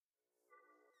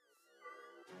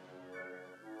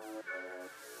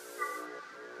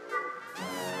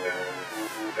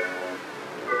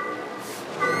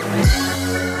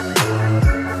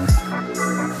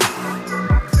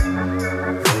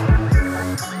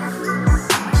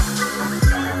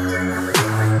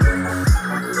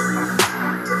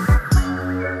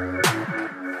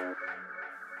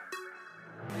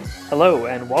Hello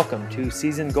and welcome to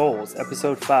Season Goals,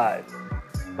 Episode 5.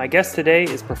 My guest today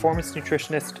is performance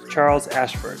nutritionist Charles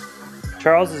Ashford.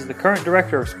 Charles is the current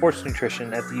Director of Sports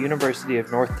Nutrition at the University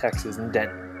of North Texas in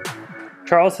Denton.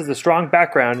 Charles has a strong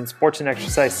background in sports and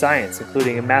exercise science,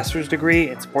 including a master's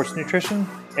degree in sports nutrition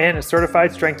and a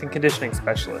certified strength and conditioning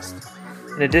specialist.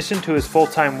 In addition to his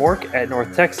full-time work at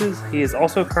North Texas, he is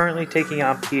also currently taking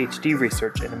on PhD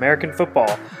research in American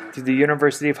football through the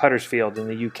University of Huddersfield in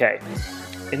the UK.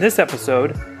 In this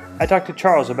episode, I talked to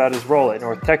Charles about his role at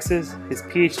North Texas, his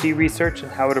PhD research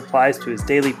and how it applies to his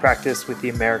daily practice with the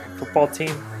American football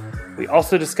team. We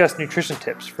also discussed nutrition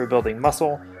tips for building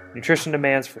muscle, nutrition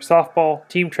demands for softball,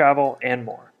 team travel, and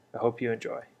more. I hope you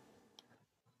enjoy.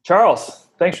 Charles,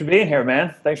 thanks for being here,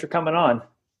 man. Thanks for coming on.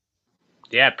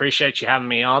 Yeah, appreciate you having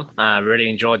me on. I really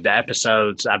enjoyed the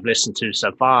episodes I've listened to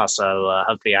so far, so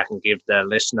hopefully I can give the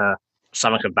listener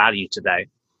something of value today.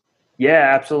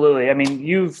 Yeah, absolutely. I mean,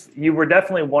 you were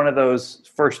definitely one of those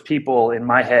first people in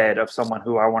my head of someone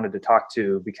who I wanted to talk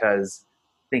to because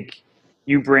I think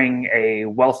you bring a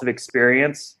wealth of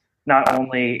experience, not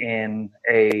only in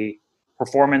a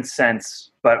performance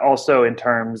sense, but also in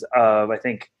terms of, I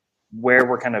think, where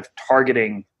we're kind of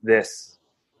targeting this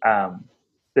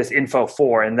info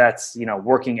for, and that's,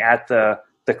 working at the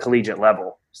collegiate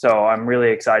level. So I'm really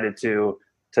excited to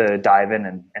dive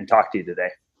in and talk to you today.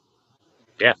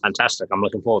 Yeah, fantastic. I'm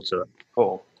looking forward to it.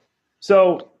 Cool.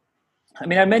 So, I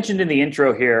mentioned in the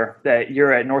intro here that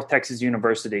you're at North Texas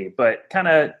University, but kind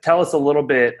of tell us a little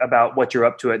bit about what you're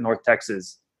up to at North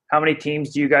Texas. How many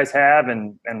teams do you guys have,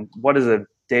 and what does a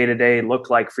day-to-day look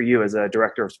like for you as a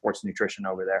director of sports nutrition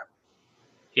over there?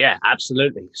 Yeah,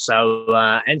 absolutely. So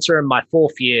entering my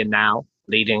fourth year now,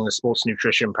 leading the sports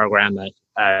nutrition program at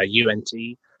UNT.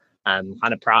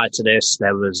 Kind of prior to this,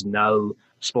 there was no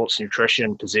sports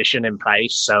nutrition position in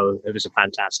place. So it was a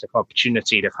fantastic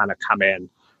opportunity to kind of come in,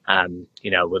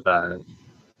 with a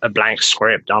blank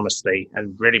script, honestly,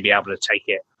 and really be able to take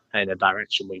it in the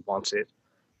direction we wanted.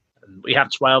 We have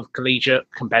 12 collegiate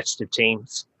competitive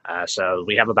teams. So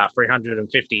we have about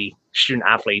 350 student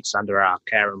athletes under our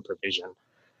care and provision.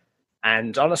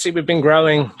 And honestly, we've been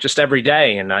growing just every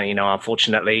day. And,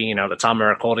 unfortunately, at the time we're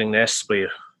recording this, we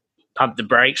pumped the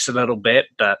brakes a little bit,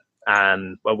 but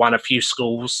we're one of few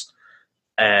schools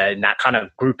in that kind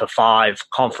of group of 5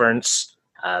 conference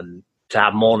to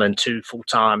have more than 2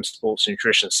 full-time sports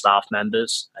nutrition staff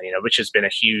members, which has been a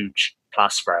huge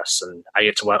plus for us. And I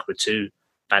get to work with 2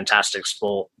 fantastic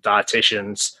sport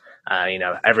dietitians,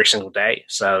 every single day.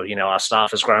 So, our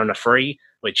staff has grown to 3,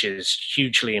 which is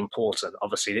hugely important.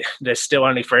 Obviously, there's still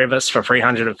only 3 of us for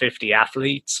 350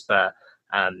 athletes, but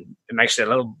it makes it a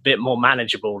little bit more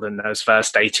manageable than those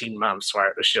first 18 months where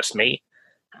it was just me.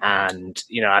 And,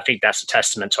 I think that's a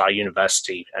testament to our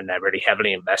university, and they're really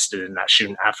heavily invested in that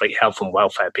student athlete health and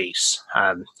welfare piece.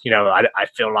 I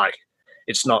feel like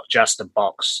it's not just a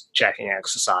box checking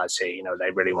exercise here.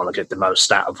 They really want to get the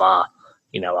most out of our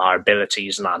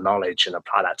abilities and our knowledge and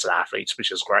apply that to the athletes,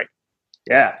 which is great.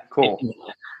 Yeah, cool.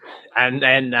 And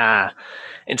then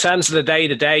in terms of the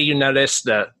day-to-day, you notice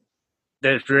that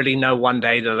there's really no one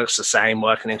day that looks the same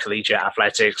working in collegiate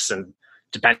athletics, and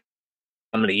depending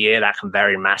on the year, that can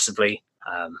vary massively.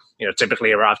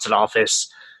 Typically arrive to the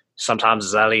office sometimes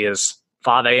as early as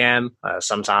 5 a.m.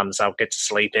 Sometimes I'll get to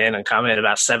sleep in and come in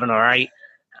about 7 or 8.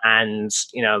 And,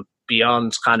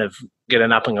 beyond kind of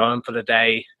getting up and going for the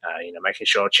day, making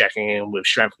sure checking in with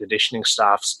strength and conditioning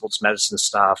staff, sports medicine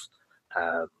staff,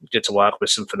 get to work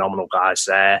with some phenomenal guys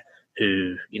there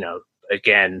who,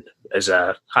 again, as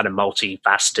a kind of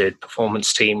multifaceted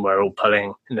performance team, we're all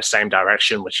pulling in the same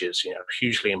direction, which is,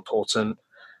 hugely important.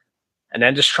 And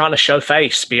then just trying to show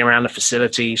face, be around the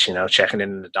facilities, checking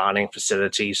in the dining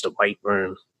facilities, the weight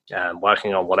room,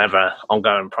 working on whatever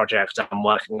ongoing project I'm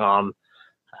working on,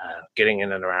 getting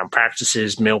in and around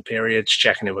practices, meal periods,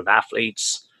 checking in with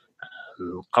athletes,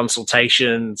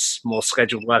 consultations, more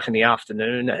scheduled work in the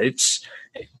afternoon.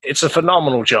 It's a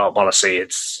phenomenal job, honestly.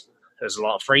 There's a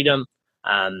lot of freedom.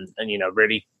 And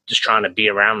really just trying to be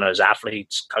around those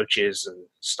athletes, coaches, and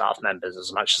staff members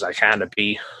as much as I can to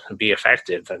be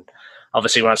effective. And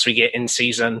obviously, once we get in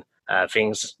season,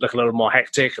 things look a little more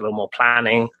hectic, a little more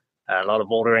planning, a lot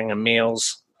of ordering and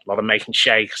meals, a lot of making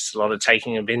shakes, a lot of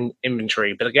taking of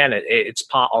inventory. But again, it's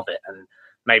part of it, and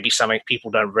maybe something people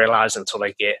don't realize until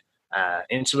they get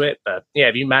into it. But yeah,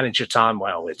 if you manage your time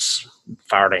well, it's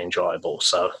thoroughly enjoyable.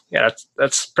 So yeah,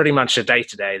 that's pretty much a day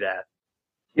to day there.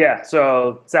 Yeah,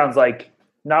 so sounds like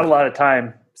not a lot of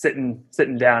time sitting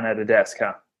down at a desk,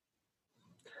 huh?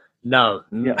 No,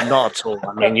 not at all.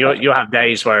 I mean, you have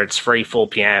days where it's 3, 4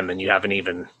 p.m. and you haven't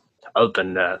even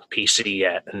open the PC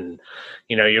yet. And,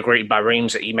 you're greeted by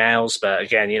reams of emails. But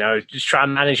again, just try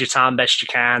and manage your time best you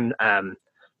can.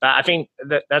 But I think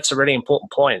that's a really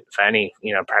important point for any,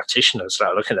 practitioners that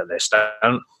are looking at this.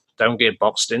 Don't get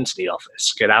boxed into the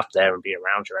office. Get out there and be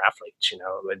around your athletes,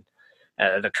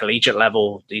 and the collegiate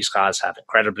level, these guys have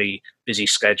incredibly busy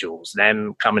schedules.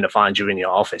 Them coming to find you in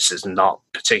your office is not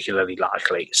particularly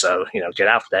likely. So, get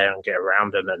out there and get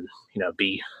around them and,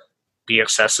 be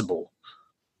accessible.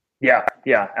 Yeah,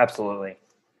 absolutely.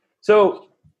 So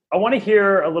I want to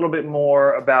hear a little bit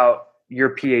more about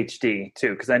your PhD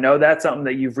too, because I know that's something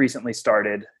that you've recently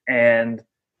started, and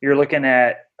you're looking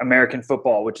at American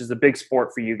football, which is a big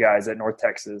sport for you guys at North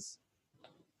Texas.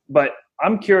 But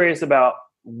I'm curious about,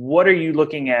 what are you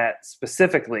looking at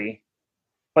specifically?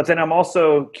 But then I'm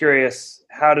also curious,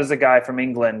 how does a guy from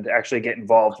England actually get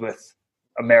involved with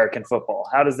American football?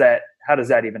 How does that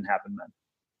even happen then?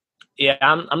 Yeah,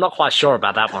 I'm not quite sure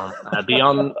about that one.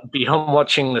 Beyond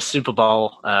watching the Super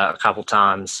Bowl a couple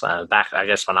times back, I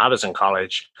guess when I was in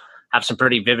college, I have some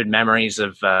pretty vivid memories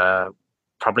of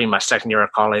probably my second year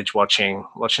of college watching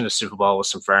the Super Bowl with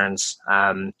some friends.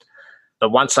 But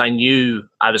once I knew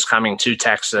I was coming to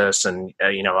Texas, and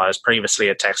I was previously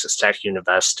at Texas Tech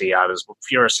University, I was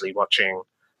furiously watching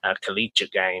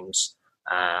collegiate games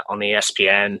on the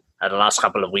ESPN. The last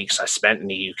couple of weeks I spent in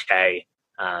the UK.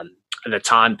 At the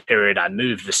time period I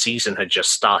moved, the season had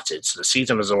just started, so the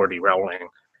season was already rolling,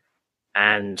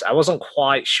 and I wasn't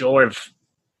quite sure of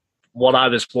what I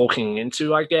was walking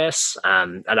into, I guess.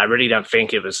 And I really don't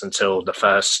think it was until the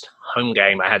first home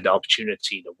game I had the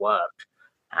opportunity to work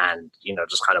and,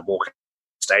 just kind of walk in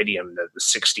the stadium, the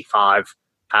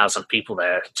 65,000 people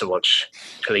there to watch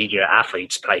collegiate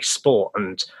athletes play sport.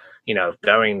 And,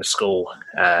 going to school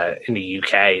in the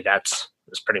UK, that's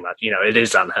pretty much, it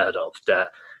is unheard of. The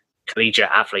collegiate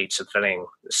athletes are filling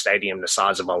the stadium the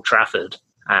size of Old Trafford.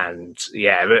 And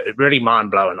yeah, really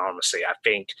mind-blowing, honestly. I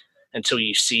think until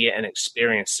you see it and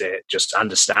experience it, just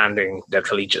understanding the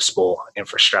collegiate sport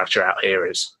infrastructure out here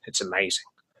it's amazing.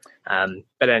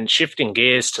 But then shifting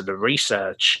gears to the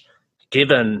research,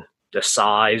 given the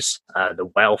size, the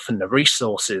wealth, and the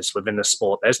resources within the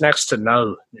sport, there's next to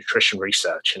no nutrition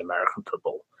research in American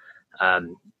football.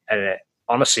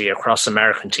 Honestly, across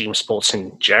American team sports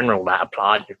in general, that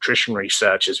applied nutrition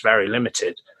research is very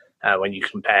limited when you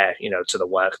compare, to the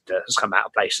work that has come out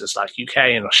of places like UK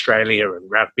and Australia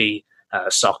and rugby,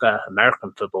 soccer,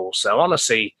 American football. So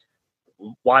honestly,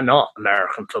 why not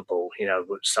American football?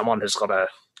 Someone has got to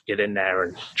get in there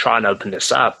and try and open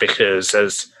this up, because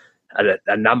there's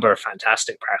a number of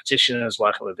fantastic practitioners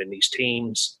working within these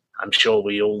teams. I'm sure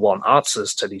we all want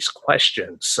answers to these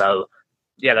questions. So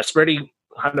yeah, that's really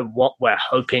kind of what we're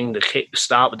hoping to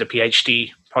start with the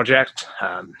PhD project.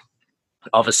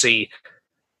 Obviously,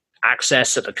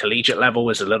 access at the collegiate level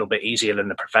is a little bit easier than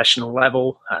the professional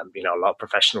level. A lot of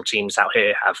professional teams out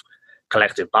here have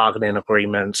collective bargaining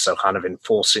agreements, so kind of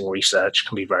enforcing research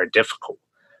can be very difficult.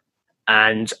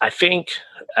 And I think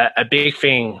a big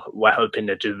thing we're hoping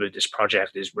to do with this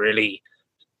project is really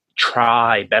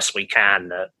try best we can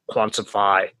to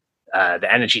quantify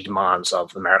the energy demands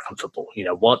of American football.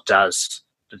 What does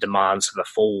the demands of a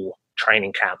full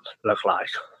training camp look like?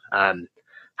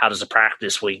 How does a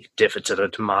practice week differ to the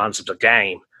demands of the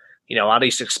game? Are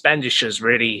these expenditures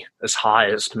really as high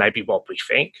as maybe what we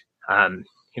think?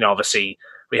 Obviously,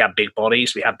 we have big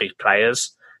bodies, we have big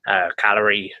players.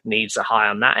 Calorie needs are high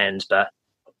on that end, but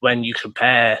when you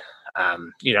compare,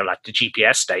 like the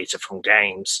GPS data from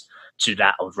games to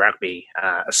that of rugby,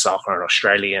 soccer, and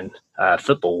Australian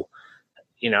football,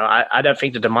 I don't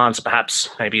think the demands are perhaps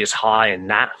maybe as high in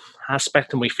that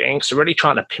aspect than we think. So really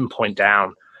trying to pinpoint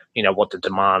down, what the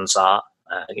demands are,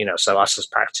 so us as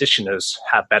practitioners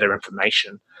have better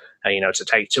information, to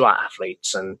take to our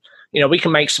athletes. And, we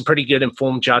can make some pretty good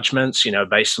informed judgments,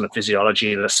 based on the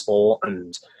physiology of the sport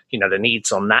and, the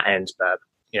needs on that end. But,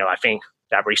 I think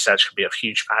that research could be of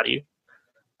huge value.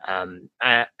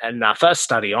 And our first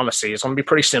study, honestly, is going to be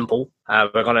pretty simple.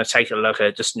 We're going to take a look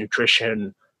at just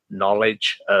nutrition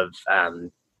knowledge of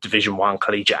Division I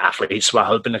collegiate athletes. We're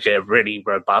hoping to get a really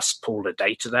robust pool of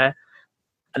data there.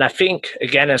 And I think,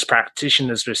 again, as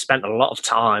practitioners, we've spent a lot of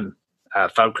time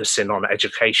focusing on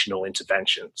educational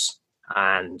interventions.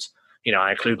 And,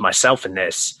 I include myself in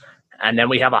this. And then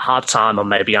we have a hard time on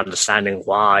maybe understanding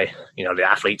why, the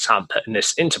athletes aren't putting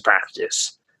this into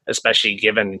practice, especially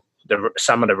given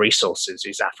some of the resources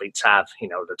these athletes have,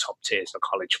 the top tiers of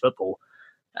college football.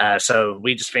 So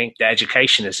we just think the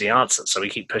education is the answer. So we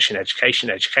keep pushing education.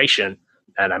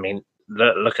 And I mean,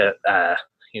 look at,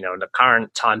 the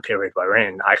current time period we're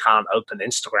in. I can't open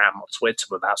Instagram or Twitter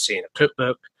without seeing a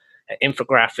cookbook,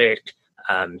 infographic,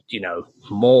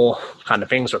 more kind of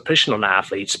things we're pushing on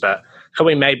athletes, but can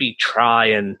we maybe try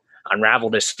and unravel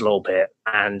this a little bit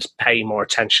and pay more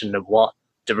attention to what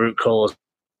the root cause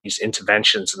these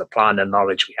interventions and applying the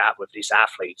knowledge we have with these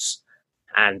athletes?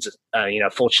 And,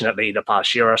 fortunately, the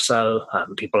past year or so,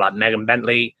 people like Megan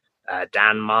Bentley,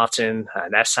 Dan Martin,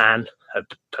 and Ehsan have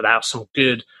put out some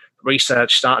good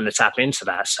research starting to tap into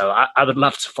that. So I would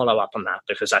love to follow up on that,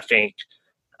 because I think,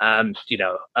 a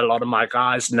lot of my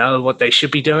guys know what they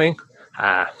should be doing.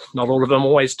 Not all of them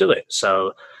always do it.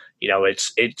 So, I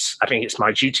think it's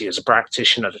my duty as a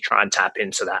practitioner to try and tap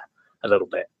into that a little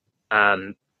bit.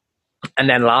 And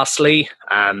then lastly,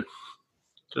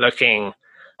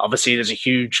 obviously there's a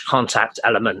huge contact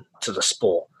element to the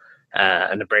sport.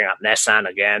 And to bring up Ehsan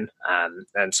again,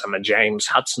 and some of James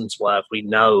Hudson's work, we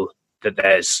know that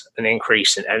there's an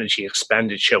increase in energy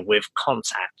expenditure with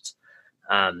contact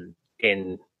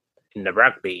in the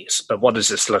rugbies. But what does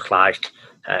this look like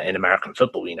in American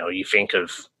football? You think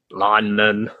of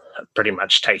linemen pretty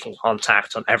much taking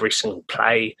contact on every single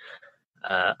play.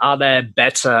 Are there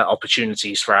better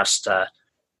opportunities for us to,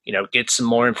 get some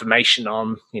more information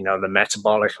on, the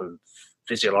metabolic and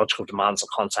physiological demands of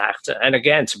contact, and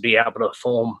again, to be able to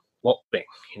form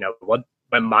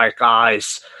when my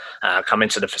guys come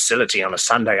into the facility on a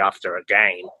Sunday after a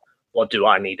game, what do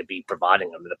I need to be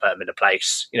providing them to put them in a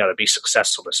place, to be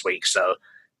successful this week? So,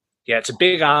 yeah, it's a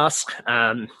big ask.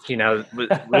 We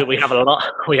have a lot.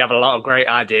 We have a lot of great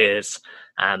ideas.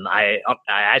 I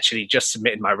actually just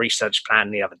submitted my research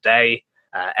plan the other day.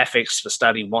 Ethics for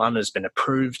Study 1 has been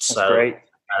approved. That's great.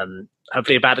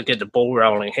 Hopefully about to get the ball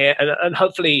rolling here, and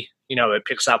hopefully, it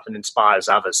picks up and inspires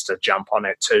others to jump on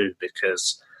it too,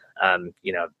 because,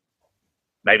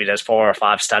 maybe there's 4 or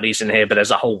 5 studies in here, but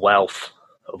there's a whole wealth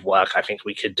of work I think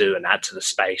we could do and add to the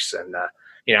space. And,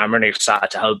 I'm really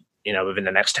excited to hope, within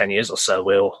the next 10 years or so,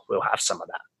 we'll have some of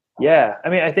that. Yeah. I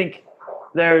mean, I think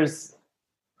there's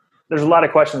a lot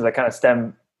of questions that kind of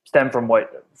stem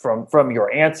from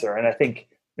your answer. And I think,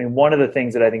 one of the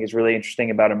things that I think is really interesting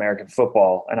about American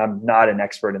football, and I'm not an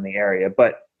expert in the area,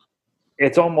 but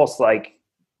it's almost like,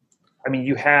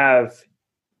 you have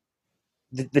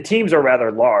the teams are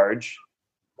rather large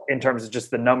in terms of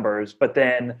just the numbers, but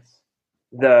then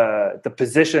the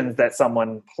positions that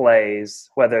someone plays,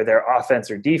 whether they're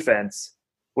offense or defense,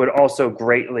 would also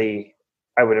greatly,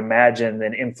 I would imagine,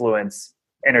 then influence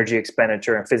energy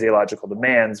expenditure and physiological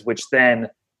demands, which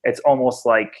then it's almost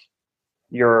like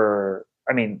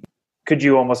could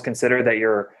you almost consider that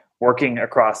you're working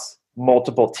across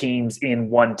multiple teams in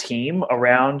one team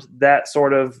around that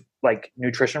sort of like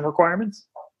nutrition requirements?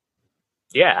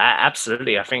 Yeah,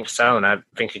 absolutely. I think so. And I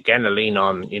think, again, to lean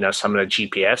on, some of the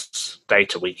GPS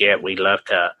data we get, we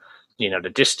look at,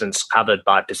 the distance covered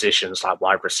by positions like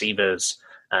wide receivers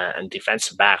and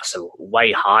defensive backs are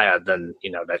way higher than,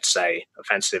 let's say,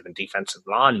 offensive and defensive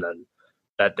linemen.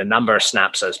 But the number of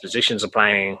snaps those positions are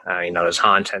playing, those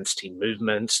high intensity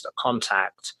movements, the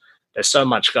contact, there's so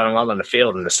much going on the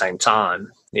field at the same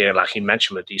time. Like you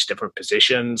mentioned with these different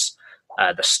positions,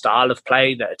 the style of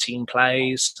play that a team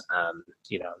plays,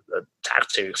 the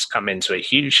tactics come into it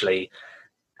hugely.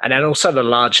 And then also the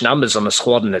large numbers on the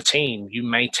squad and the team. You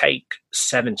may take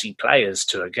 70 players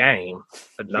to a game,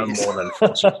 but no more than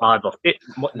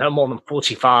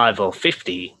 45 or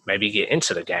 50 maybe get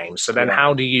into the game. So then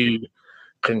how do you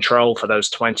control for those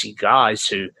 20 guys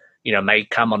who, may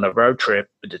come on a road trip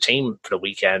with the team for the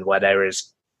weekend where there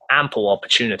is ample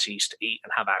opportunities to eat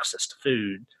and have access to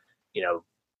food?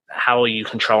 How are you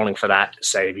controlling for that?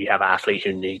 Say if you have an athlete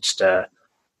who needs to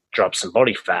drop some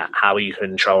body fat, how are you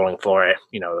controlling for it?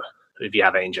 If you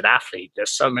have an injured athlete, there's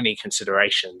so many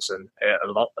considerations, and a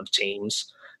lot of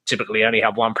teams typically only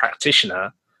have one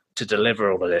practitioner to deliver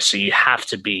all of this. So you have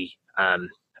to be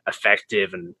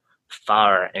effective and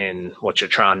thorough in what you're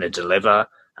trying to deliver,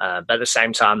 but at the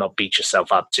same time, not beat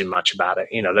yourself up too much about it.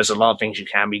 There's a lot of things you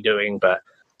can be doing, but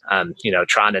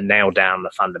trying to nail down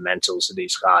the fundamentals of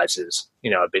these guys is,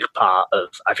 a big part of,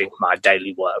 I think, my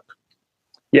daily work.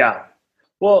 Yeah.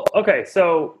 Well, okay.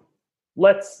 So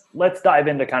let's dive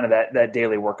into kind of that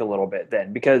daily work a little bit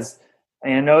then, because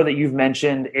I know that you've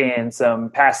mentioned in some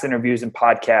past interviews and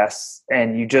podcasts,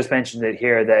 and you just mentioned it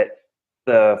here, that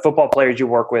the football players you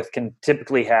work with can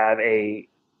typically have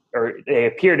they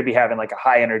appear to be having like a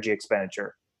high energy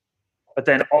expenditure. But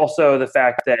then also the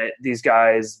fact that these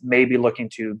guys may be looking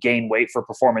to gain weight for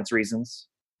performance reasons.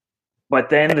 But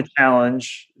then the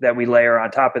challenge that we layer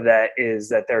on top of that is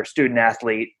that they're a student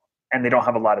athlete and they don't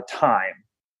have a lot of time.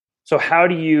 So how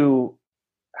do you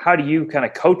kind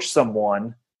of coach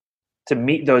someone to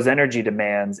meet those energy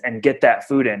demands and get that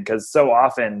food in? Because so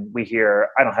often we hear,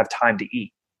 I don't have time to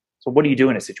eat. So what do you do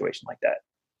in a situation like that?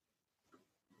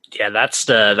 Yeah, that's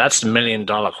the $1 million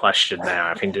question there.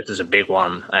 I think this is a big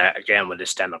one again with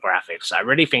this demographics. I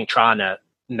really think trying to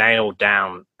nail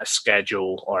down a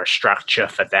schedule or a structure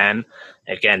for them.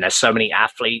 Again, there's so many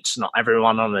athletes. Not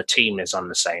everyone on the team is on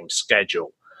the same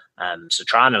schedule. So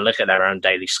trying to look at their own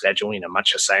daily schedule,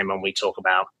 much the same when we talk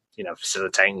about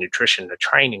facilitating nutrition, the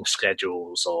training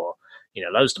schedules, or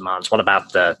those demands. What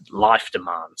about the life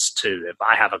demands too? If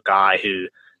I have a guy who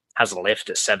has a lift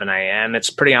at 7 a.m., it's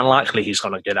pretty unlikely he's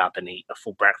going to get up and eat a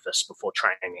full breakfast before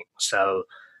training. So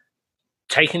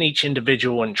taking each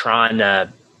individual and trying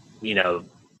to,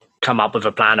 come up with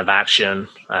a plan of action,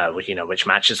 which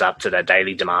matches up to their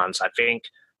daily demands. I think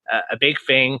a big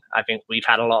thing I think we've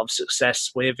had a lot of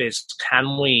success with is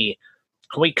can we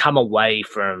come away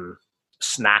from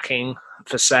snacking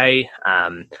per se?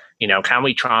 Can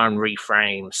we try and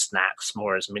reframe snacks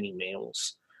more as mini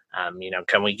meals?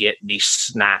 Can we get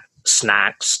these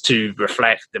snacks to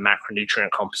reflect the macronutrient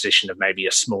composition of maybe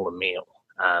a smaller meal?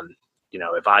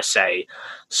 If I say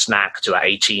snack to an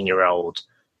 18-year-old,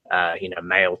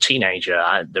 male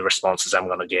teenager, the responses I'm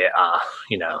going to get are,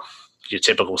 your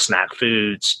typical snack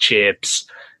foods, chips,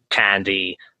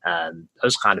 candy,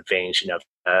 those kind of things.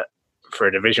 For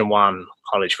a Division I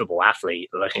college football athlete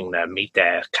looking to meet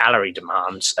their calorie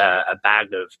demands, a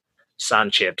bag of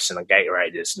Sun chips and a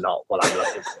Gatorade is not what I'm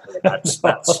looking for. That's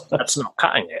not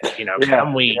cutting it.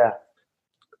 Can we,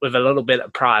 with a little bit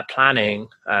of prior planning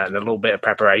and a little bit of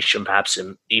preparation, perhaps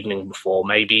in evening before,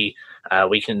 maybe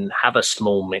we can have a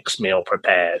small mixed meal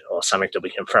prepared or something that we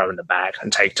can throw in the bag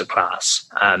and take to class.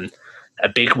 A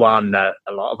big one that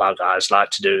a lot of our guys like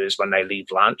to do is when they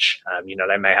leave lunch,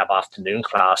 they may have afternoon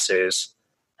classes.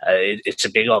 It's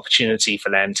a big opportunity for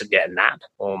them to get a nap,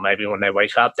 or maybe when they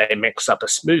wake up, they mix up a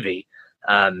smoothie,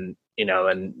 and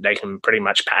they can pretty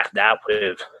much pack that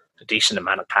with a decent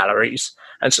amount of calories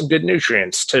and some good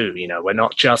nutrients too. We're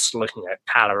not just looking at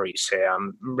calories here.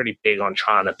 I'm really big on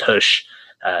trying to push,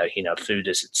 food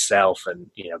as itself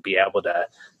and, be able to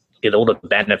get all the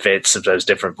benefits of those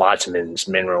different vitamins,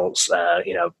 minerals,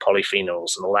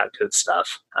 polyphenols and all that good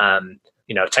stuff.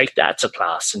 Take that to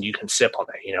class and you can sip on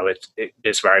it.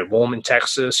 It's very warm in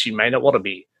Texas. You may not want to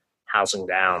be housing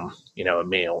down, a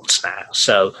meal and snack.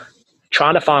 So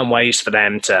trying to find ways for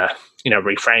them to,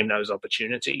 reframe those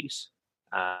opportunities,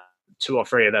 2 or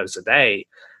 3 of those a day.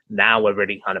 Now we're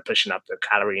really kind of pushing up the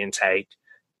calorie intake.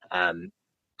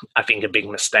 I think a big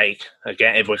mistake,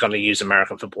 again, if we're going to use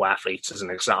American football athletes as an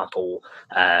example,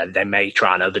 they may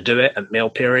try and overdo it at meal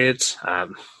periods.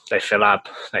 They fill up,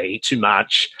 they eat too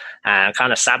much, and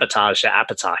kind of sabotage their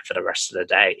appetite for the rest of the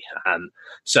day.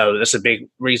 So that's a big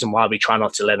reason why we try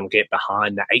not to let them get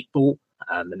behind the 8 ball.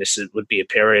 And this would be a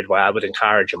period where I would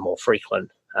encourage a more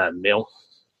frequent meal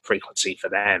frequency for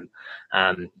them.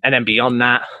 And then beyond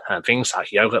that, things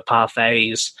like yogurt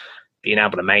parfaits, being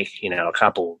able to make, a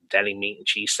couple deli meat and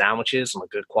cheese sandwiches on a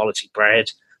good quality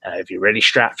bread. If you're really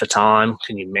strapped for time,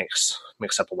 can you mix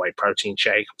up a whey protein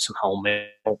shake with some whole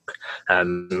milk,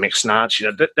 mixed nuts?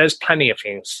 There's plenty of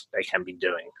things they can be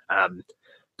doing.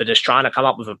 But just trying to come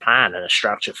up with a plan and a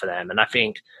structure for them. And I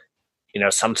think,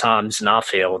 sometimes in our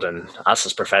field and us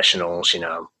as professionals,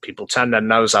 people turn their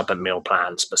nose up at meal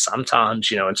plans. But sometimes,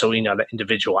 until you know the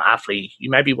individual athlete, you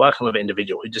may be working with an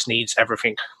individual who just needs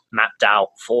everything mapped out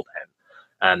for them.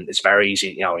 It's very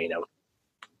easy,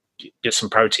 get some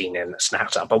protein in,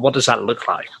 snacked up. But what does that look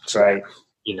like? So, right.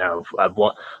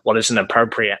 What is an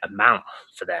appropriate amount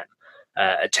for them?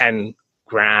 A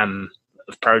 10-gram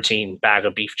of protein bag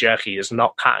of beef jerky is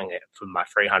not cutting it for my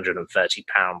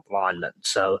 330-pound lineman.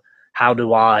 So how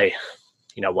do I,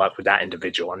 work with that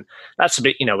individual? And that's a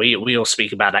bit, we all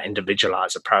speak about that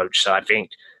individualized approach. So I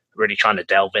think really trying to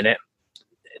delve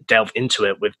into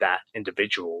it with that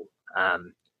individual.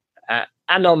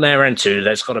 And on their end too,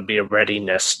 there's got to be a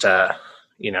readiness to,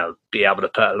 be able to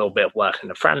put a little bit of work in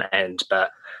the front end.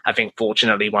 But I think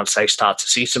fortunately, once they start to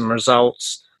see some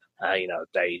results,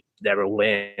 they're all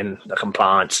in, the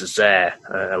compliance is there.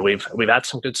 We've had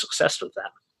some good success with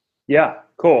that. Yeah,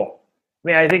 cool. I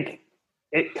mean, I think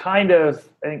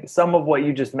some of what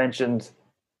you just mentioned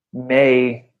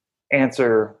may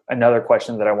answer another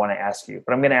question that I want to ask you,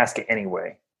 but I'm going to ask it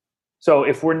anyway. So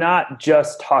if we're not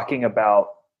just talking about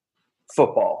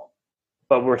football,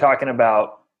 but we're talking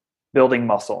about building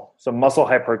muscle, so muscle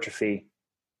hypertrophy,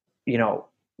 is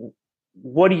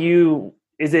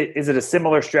it a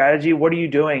similar strategy? What are you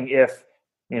doing if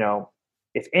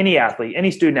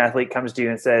any student athlete comes to you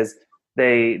and says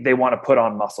they want to put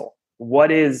on muscle?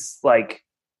 What are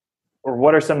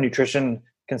some nutrition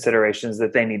considerations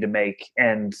that they need to make,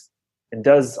 and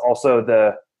does also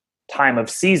the time of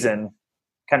season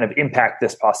kind of impact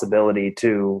this possibility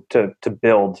to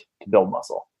build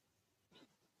muscle?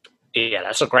 Yeah,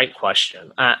 that's a great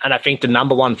question. And I think the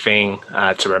number one thing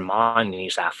to remind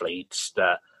these athletes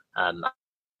that,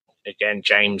 again,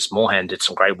 James Morhen did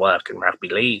some great work in rugby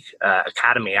league,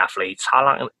 academy athletes,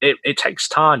 highlighting it takes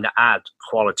time to add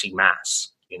quality mass.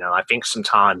 I think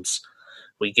sometimes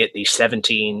we get these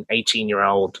 17,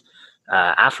 18-year-old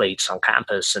athletes on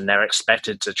campus and they're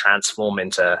expected to transform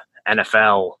into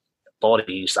NFL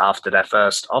bodies after their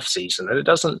first off season. And it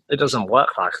doesn't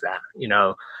work like that.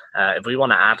 If we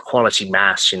want to add quality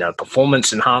mass,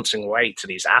 performance enhancing weight to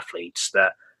these athletes,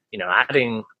 that,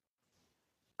 adding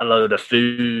a load of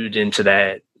food into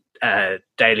their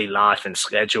daily life and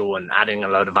schedule and adding a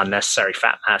load of unnecessary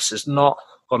fat mass is not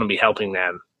going to be helping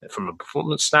them from a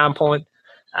performance standpoint.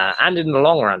 And in the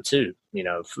long run too,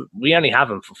 we only have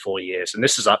them for 4 years, and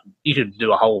this is you could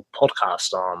do a whole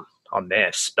podcast on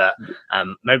this, but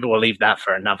maybe we'll leave that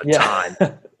for another time.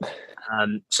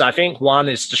 So I think one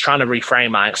is just trying to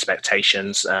reframe our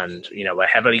expectations, and we're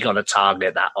heavily going to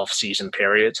target that off-season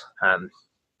period.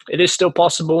 It is still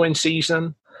possible in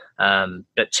season,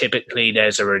 but typically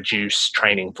there's a reduced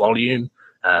training volume.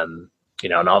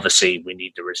 And obviously we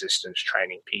need the resistance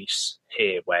training piece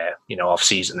here where, off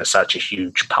season is such a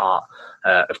huge part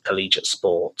of collegiate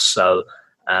sports. So,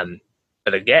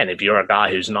 but again, if you're a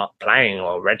guy who's not playing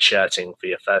or redshirting for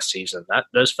your first season,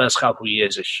 those first couple of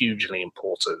years are hugely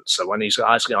important. So when these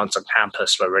guys get onto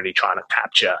campus, we're really trying to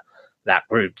capture that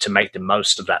group to make the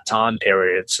most of that time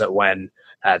period. So when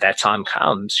their time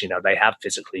comes, they have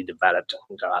physically developed and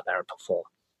can go out there and perform.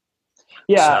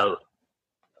 Yeah.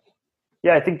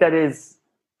 Yeah, I think that is,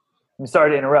 I'm sorry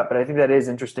to interrupt, but I think that is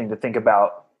interesting to think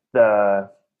about the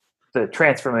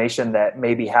transformation that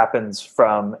maybe happens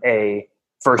from a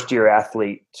first-year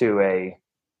athlete to a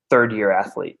third-year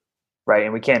athlete, right?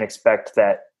 And we can't expect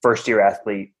that first-year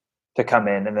athlete to come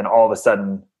in and then all of a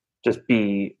sudden just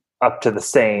be up to the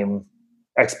same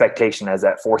expectation as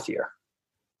that fourth year.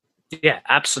 Yeah,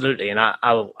 absolutely. And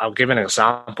I'll give an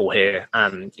example here.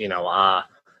 Our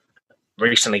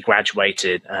recently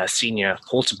graduated senior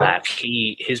quarterback,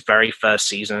 his very first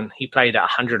season, he played at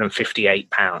 158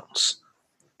 pounds.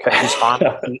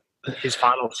 Okay. His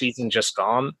final season just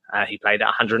gone, he played at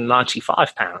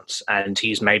 195 pounds, and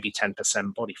he's maybe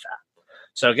 10% body fat.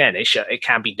 So again, it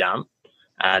can be done.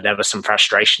 There was some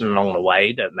frustration along the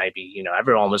way that maybe,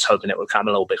 everyone was hoping it would come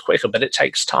a little bit quicker, but it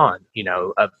takes time.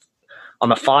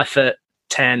 On a 5'10",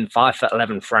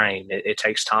 5'11" frame, it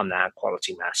takes time to add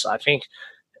quality mass. So I think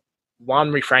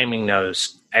one, reframing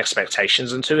those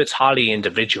expectations, and two, it's highly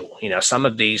individual. Some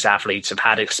of these athletes have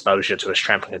had exposure to a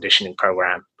strength and conditioning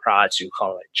program prior to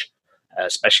college,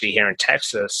 especially here in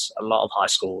Texas. A lot of high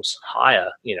schools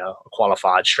hire, a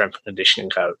qualified strength and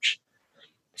conditioning coach.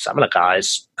 Some of the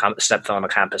guys stepped on the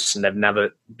campus and they've never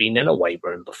been in a weight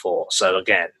room before. So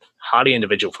again, highly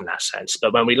individual from that sense.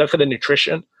 But when we look at the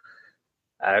nutrition,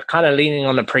 kind of leaning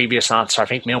on the previous answer, I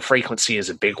think meal frequency is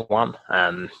a big one.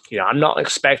 I'm not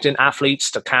expecting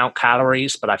athletes to count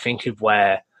calories, but I think if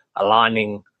we're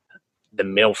aligning the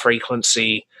meal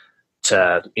frequency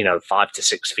to, 5 to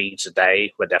 6 feeds a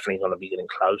day, we're definitely going to be getting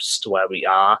close to where we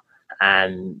are.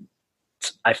 And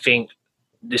I think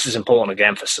this is important,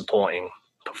 again, for supporting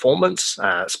performance,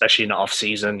 especially in the off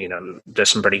season. There's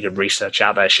some pretty good research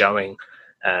out there showing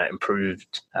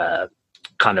improved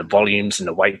kind of volumes in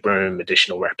the weight room,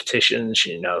 additional repetitions.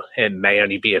 It may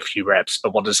only be a few reps,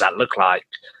 but what does that look like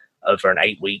over an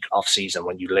 8-week off season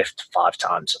when you lift 5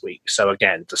 times a week? So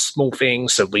again, the small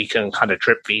things that we can kind of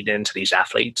drip feed into these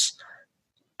athletes.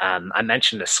 I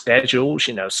mentioned the schedules.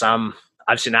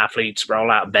 I've seen athletes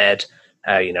roll out of bed,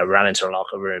 run into a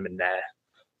locker room in their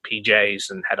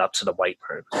PJs and head up to the weight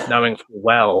room, knowing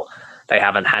well they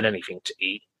haven't had anything to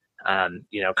eat.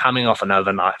 Coming off an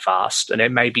overnight fast, and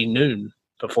it may be noon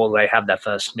before they have their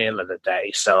first meal of the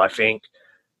day. So I think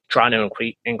trying to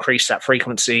increase that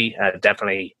frequency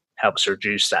definitely helps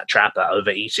reduce that trap of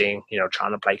overeating,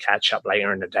 trying to play catch up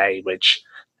later in the day, which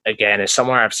again is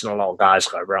somewhere I've seen a lot of guys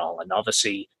go wrong. And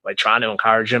obviously we're trying to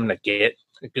encourage them to get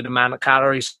a good amount of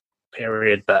calories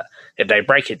period, but if they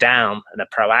break it down and are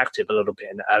proactive a little bit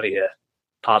in the earlier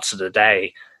parts of the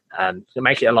day, they'll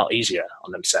make it a lot easier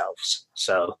on themselves.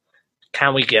 So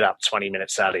can we get up 20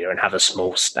 minutes earlier and have a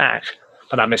small snack?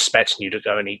 But I'm expecting you to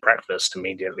go and eat breakfast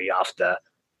immediately after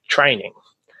training.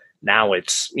 Now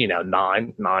it's,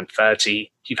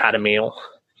 9:30, you've had a meal,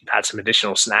 you've had some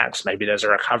additional snacks, maybe there's a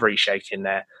recovery shake in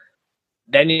there.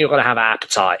 Then you're going to have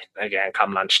appetite again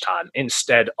come lunchtime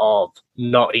instead of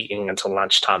not eating until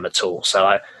lunchtime at all.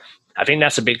 So I think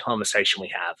that's a big conversation we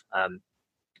have. I'm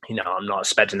not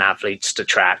expecting athletes to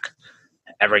track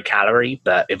every calorie,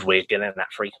 but if we're getting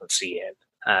that frequency in,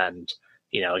 and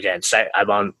again, say I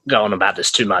won't go on about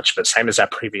this too much, but same as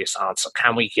that previous answer,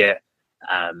 can we get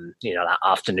that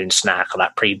afternoon snack or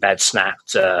that pre-bed snack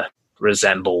to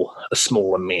resemble a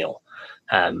smaller meal?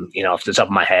 Off the top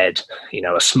of my head,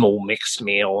 a small mixed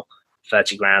meal,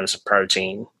 30 grams of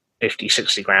protein, 50,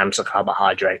 60 grams of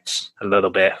carbohydrates, a little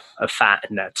bit of fat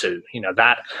in there too.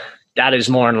 That is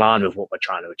more in line with what we're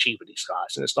trying to achieve with these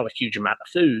guys. And it's not a huge amount of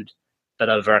food, but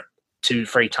over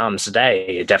 2-3 times a day,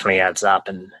 it definitely adds up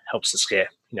and helps us get,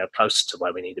 closer to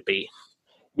where we need to be.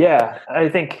 Yeah. I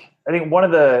think one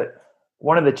of the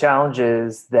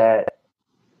challenges that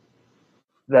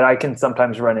I can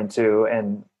sometimes run into,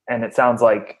 and it sounds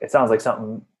like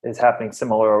something is happening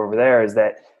similar over there, is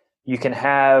that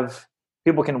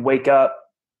people can wake up,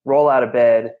 roll out of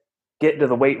bed, get into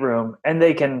the weight room, and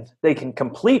they can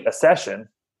complete a session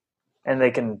and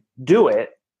they can do it,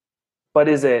 but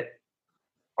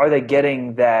are they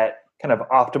getting that kind of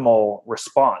optimal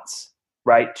response,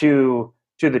 right, to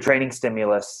the training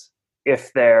stimulus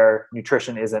if their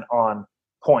nutrition isn't on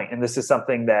point? And this is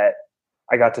something that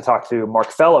I got to talk to Mark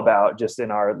Fell about just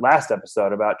in our last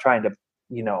episode, about trying to,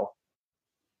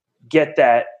 get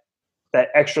that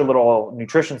extra little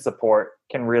nutrition support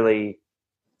can really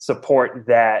support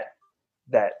that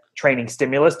training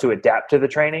stimulus to adapt to the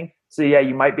training. So yeah,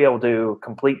 you might be able to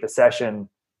complete the session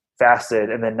fasted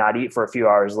and then not eat for a few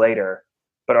hours later,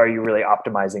 but are you really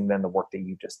optimizing then the work that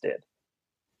you just did?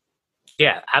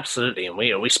 Yeah, absolutely. And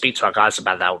we speak to our guys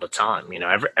about that all the time.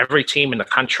 Every team in the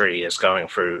country is going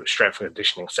through strength and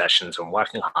conditioning sessions and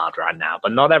working hard right now,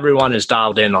 but not everyone is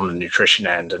dialed in on the nutrition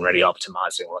end and really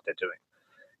optimizing what they're doing.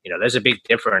 There's a big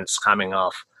difference coming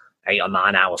off 8 or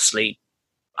 9 hours sleep,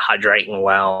 hydrating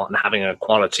well, and having a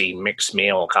quality mixed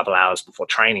meal a couple hours before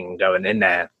training and going in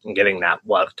there and getting that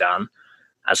work done,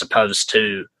 as opposed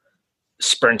to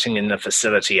sprinting in the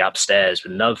facility upstairs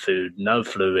with no food, no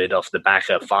fluid off the back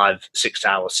of 5-6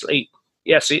 hours sleep.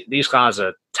 Yes, these guys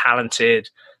are talented.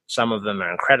 Some of them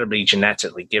are incredibly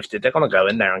genetically gifted. They're going to go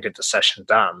in there and get the session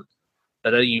done.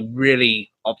 But are you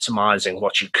really optimizing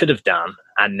what you could have done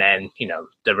and then,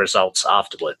 the results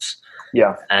afterwards?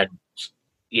 Yeah. And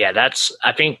yeah,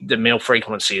 I think the meal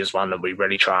frequency is one that we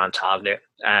really try and target.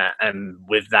 And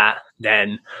with that,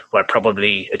 then we're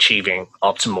probably achieving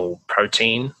optimal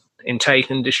protein intake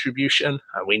and distribution.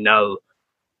 We know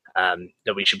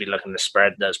that we should be looking to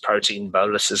spread those protein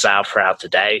boluses out throughout the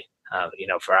day.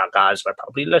 For our guys, we're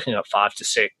probably looking at 5 to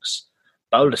 6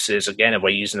 boluses. Again, if we're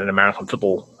using an American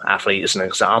football athlete as an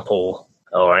example,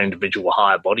 or an individual with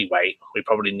higher body weight, we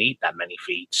probably need that many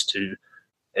feeds to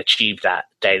achieve that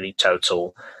daily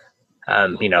total.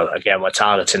 Again, we're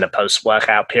targeting a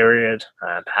post-workout period,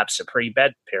 perhaps a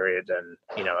pre-bed period,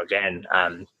 and again,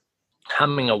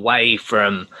 coming away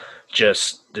from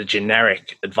just the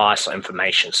generic advice or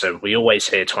information. So we always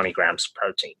hear 20 grams of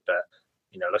protein, but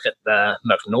look at the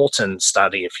McNaughton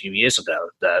study a few years ago,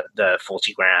 the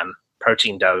 40-gram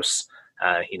protein dose.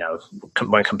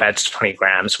 When compared to 20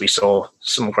 grams, we saw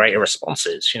some greater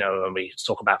responses. When we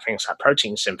talk about things like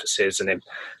protein synthesis, and if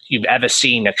you've ever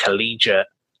seen a collegiate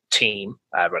team,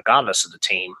 regardless of the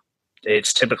team,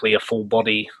 it's typically a full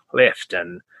body lift,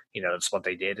 and it's what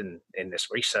they did in this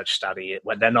research study.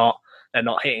 When they're not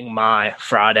hitting my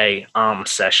Friday arm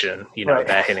session, right.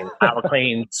 They're hitting power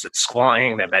cleans,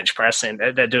 squatting, they're bench pressing,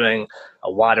 they're doing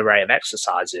a wide array of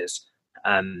exercises.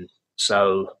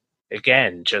 So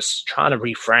again, just trying to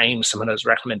reframe some of those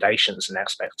recommendations and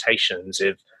expectations.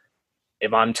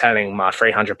 If I'm telling my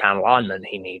 300-pound lineman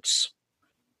he needs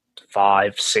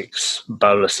 5-6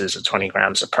 boluses of 20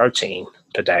 grams of protein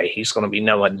per day, he's going to be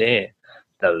nowhere near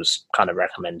those kind of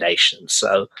recommendations.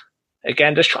 So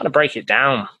again, just trying to break it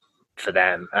down for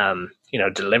them,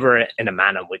 deliver it in a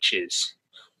manner which is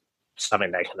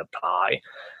something they can apply.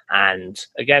 And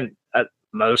again,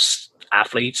 most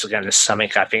athletes, again, this is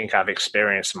something I think I've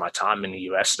experienced in my time in the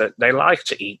US, that they like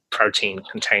to eat protein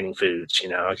containing foods.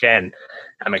 Again,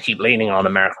 I'm going to keep leaning on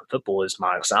American football as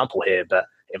my example here, but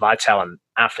if I tell an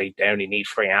athlete they only need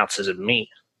 3 ounces of meat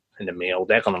in the meal,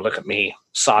 they're going to look at me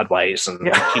sideways and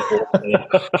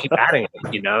keep adding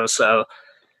it, So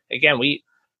again, we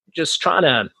just trying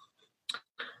to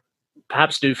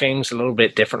perhaps do things a little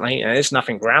bit differently. And it's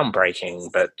nothing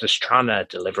groundbreaking, but just trying to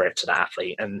deliver it to the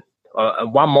athlete. And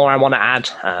one more I want to add,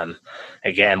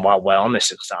 again, while we're on this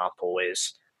example,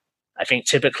 is I think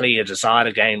typically a desire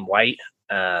to gain weight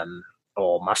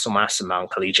or muscle mass among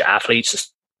collegiate athletes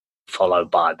is followed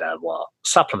by what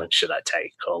supplements should I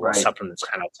take, or what supplements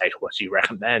can I take, what do you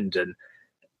recommend? And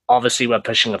obviously we're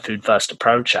pushing a food first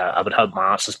approach. I would hope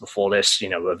my answers before this,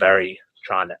 were very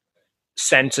trying to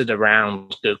centered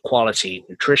around good quality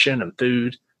nutrition and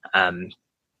food.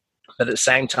 But at the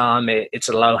same time, it's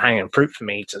a low hanging fruit for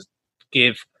me to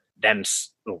give them,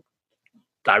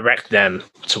 direct them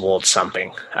towards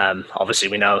something. Obviously,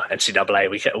 we know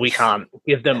NCAA, we can't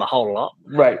give them a whole lot.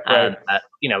 Right.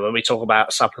 When we talk about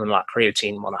a supplement like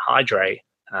creatine monohydrate,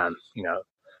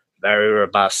 very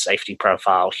robust safety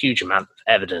profile, huge amount of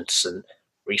evidence and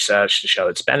research to show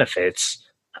its benefits.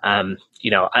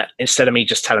 Instead of me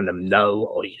just telling them no,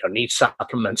 or you don't need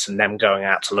supplements and them going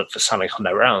out to look for something on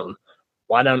their own,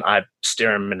 why don't I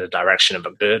steer them in the direction of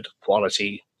a good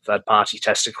quality third-party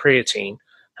tested creatine?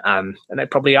 And they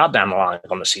probably are down the line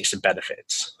going to see some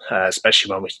benefits,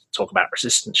 especially when we talk about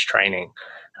resistance training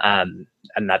and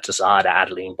that desire to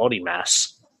add lean body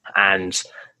mass. And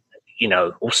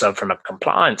also from a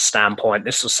compliance standpoint,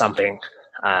 this was something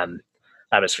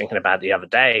I was thinking about the other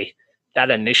day.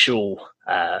 That initial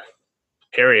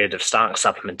period of starting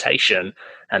supplementation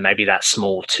and maybe that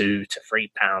small 2 to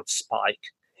 3 pound spike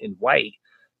in weight,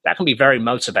 that can be very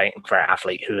motivating for an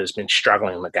athlete who has been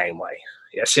struggling to gain weight.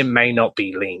 Yes, it may not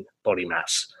be lean body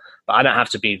mass, but I don't have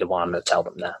to be the one to tell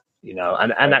them that,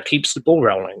 and that keeps the ball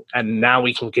rolling. And now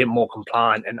we can get more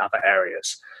compliant in other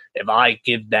areas. If I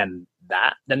give them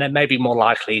that, then they may be more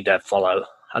likely to follow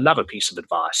another piece of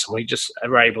advice. And we just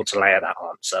are able to layer that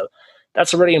on. So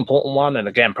that's a really important one. And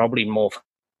again, probably more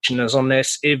practitioners on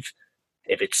this. If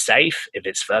it's safe, if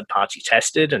it's third party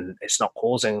tested and it's not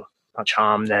causing much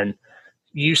harm, then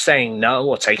you saying no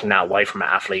or taking that away from an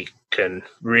athlete can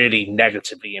really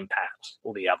negatively impact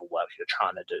all the other work you're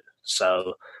trying to do.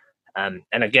 So, and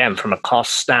again, from a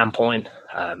cost standpoint,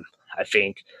 I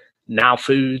think Now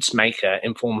Foods make an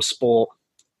informed sport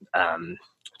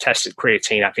tested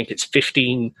creatine. I think it's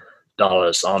 $15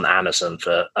 on Amazon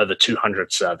for over 200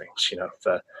 servings.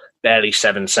 For barely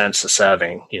 7 cents a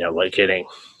serving. We're getting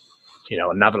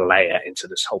another layer into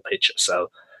this whole picture. So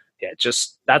yeah,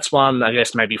 just that's one, I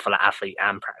guess, maybe for the athlete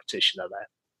and practitioner there.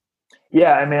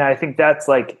 Yeah, I mean, I think that's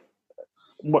like,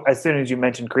 as soon as you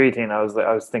mentioned creatine, I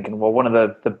was thinking, well, one of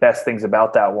the best things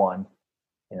about that one,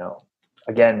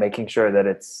 again, making sure that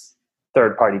it's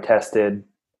third party tested,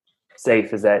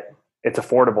 safe, is that it's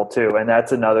affordable too. And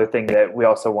that's another thing that we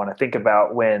also want to think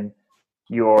about when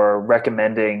you're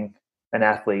recommending an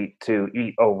athlete to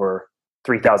eat over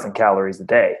 3,000 calories a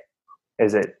day.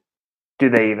 Do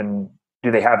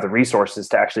they have the resources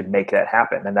to actually make that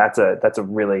happen? And that's a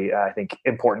really, I think,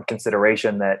 important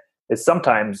consideration that is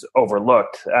sometimes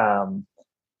overlooked,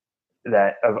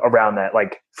 that around that,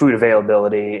 like food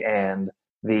availability and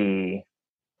the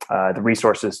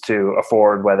resources to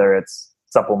afford, whether it's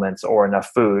supplements or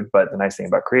enough food. But the nice thing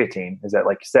about creatine is that,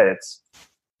 like you said, it's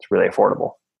really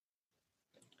affordable.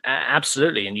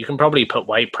 Absolutely. And you can probably put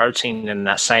whey protein in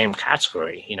that same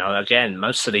category. Again,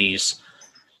 most of these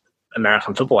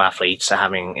American football athletes are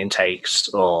having intakes,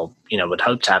 or would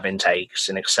hope to have intakes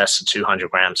in excess of 200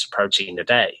 grams of protein a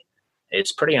day.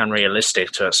 It's pretty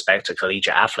unrealistic to expect a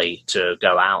collegiate athlete to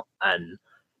go out and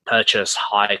purchase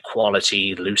high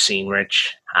quality leucine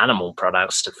rich animal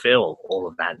products to fill all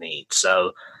of that need.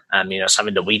 So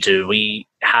something that we do, we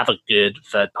have a good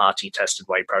third party tested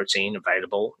whey protein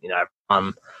available.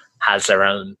 Everyone has their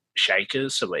own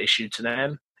shakers that were issued to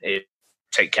them.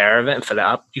 Take care of it and fill it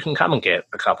up. You can come and get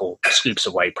a couple scoops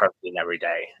of whey protein every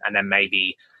day. And then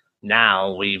maybe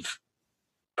now we've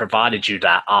provided you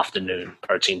that afternoon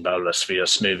protein bolus for your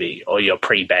smoothie or your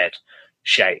pre-bed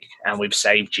shake. And we've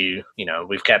saved you,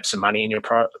 we've kept some money in your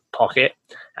pocket.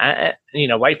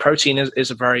 Whey protein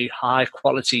is a very high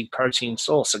quality protein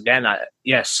source. Again,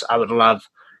 I would love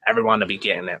everyone to be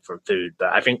getting it from food,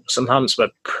 but I think sometimes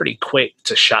we're pretty quick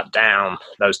to shut down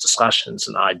those discussions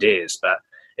and ideas. But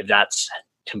if that's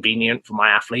convenient for my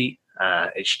athlete,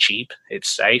 it's cheap,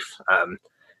 it's safe.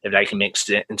 If they can mix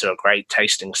it into a great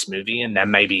tasting smoothie and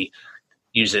then maybe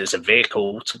use it as a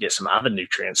vehicle to get some other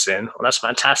nutrients in, well, that's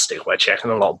fantastic. We're checking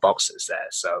a lot of boxes there.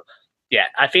 So yeah,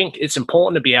 I think it's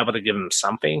important to be able to give them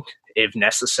something if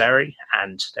necessary,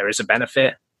 and there is a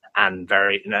benefit and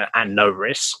no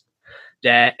risk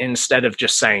there, instead of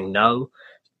just saying no.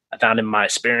 I found in my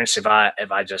experience, if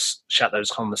I just shut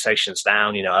those conversations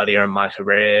down, earlier in my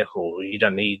career, or you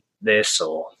don't need this,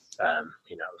 or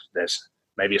there's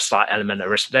maybe a slight element of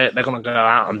risk, they're going to go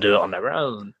out and do it on their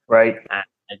own. Right. And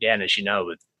again, as you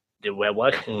know, we're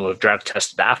working with drug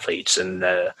tested athletes, and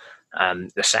the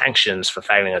sanctions for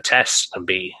failing a test can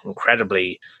be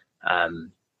incredibly,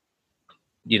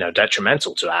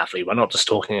 detrimental to an athlete. We're not just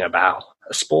talking about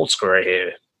a sports career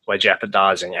here. We're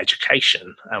jeopardizing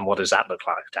education, and what does that look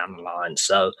like down the line?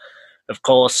 So Of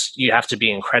course, you have to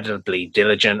be incredibly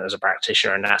diligent as a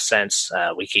practitioner in that sense.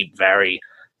 We keep very,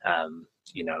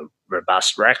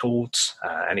 robust records.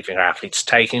 Anything our athletes are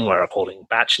taking, we're recording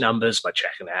batch numbers, we're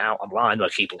checking it out online, we're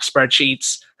keeping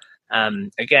spreadsheets.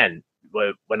 Again,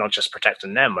 we're not just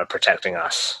protecting them, we're protecting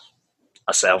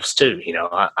ourselves too.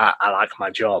 I like my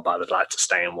job. I would like to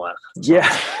stay and work.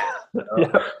 Yeah.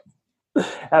 Yeah.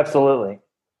 Absolutely.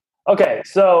 Okay.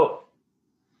 So,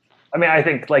 I mean, I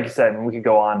think, like you said, we could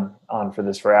go on for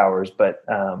this for hours, but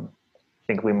I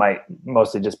think we might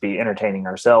mostly just be entertaining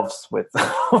ourselves with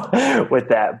with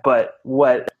that. But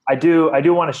what I do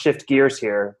want to shift gears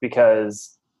here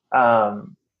because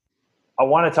I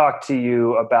want to talk to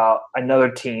you about another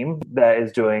team that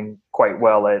is doing quite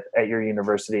well at your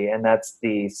university, and that's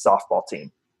the softball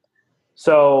team.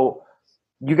 So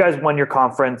you guys won your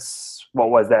conference,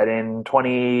 what was that, in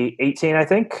 2018, I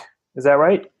think? Is that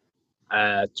right?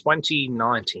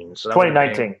 2019. So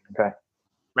 2019, okay.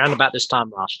 Around about this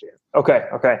time last year.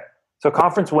 Okay. So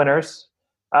conference winners.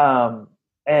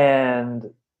 And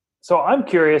so I'm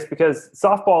curious because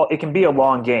softball, it can be a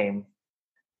long game,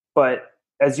 but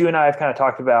as you and I have kind of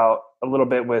talked about a little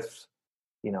bit with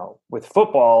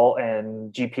football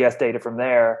and GPS data from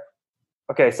there,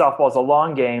 okay, softball is a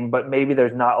long game, but maybe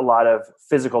there's not a lot of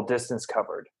physical distance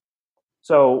covered.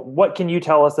 So what can you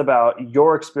tell us about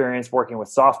your experience working with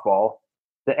softball,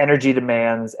 the energy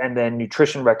demands, and then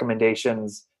nutrition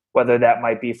recommendations, whether that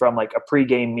might be from like a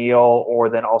pregame meal or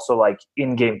then also like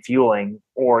in-game fueling,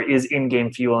 or is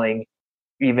in-game fueling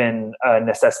even a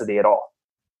necessity at all?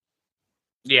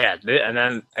 Yeah, and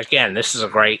then again, this is a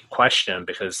great question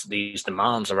because these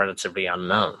demands are relatively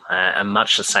unknown, and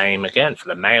much the same again for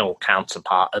the male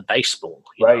counterpart of baseball.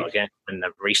 Right. Again, and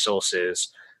the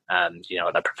resources, at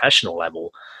a professional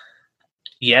level.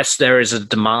 Yes, there is a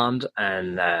demand,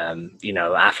 and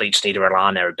athletes need to rely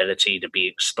on their ability to be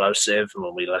explosive. And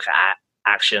when we look at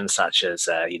actions such as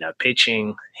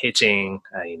pitching, hitting,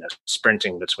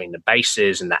 sprinting between the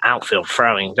bases and the outfield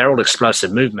throwing, they're all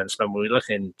explosive movements. But when we look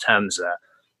in terms of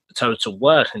total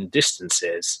work and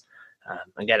distances,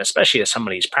 again, especially at some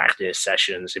of these practice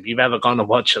sessions, if you've ever gone to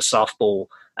watch a softball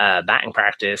batting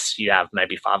practice, you have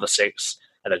maybe 5 or 6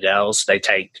 of the girls. They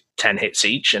take 10 hits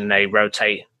each and they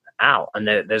rotate out, and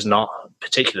there's not a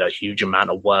particular huge amount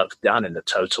of work done in the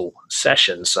total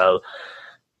session. So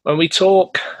when we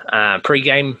talk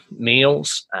pre-game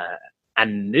meals,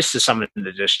 and this is something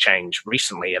that just changed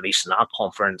recently, at least in our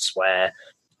conference, where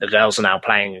the girls are now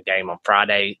playing a game on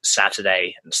Friday,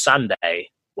 Saturday, and Sunday,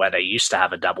 where they used to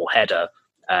have a double header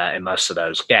in most of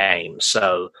those games.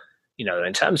 So,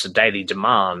 in terms of daily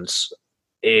demands,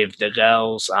 if the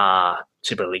girls are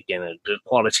typically getting a good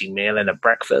quality meal and a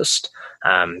breakfast,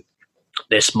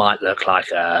 this might look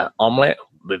like an omelet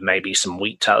with maybe some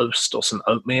wheat toast or some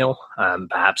oatmeal,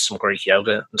 perhaps some Greek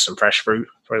yogurt and some fresh fruit,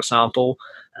 for example.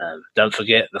 Don't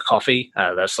forget the coffee.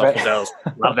 Those softball girls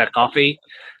love their coffee.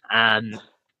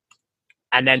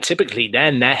 And then typically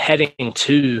then they're heading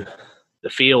to the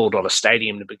field or the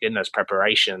stadium to begin those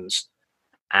preparations.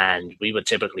 And we would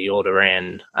typically order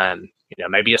in,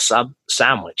 maybe a sub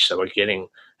sandwich. So we're getting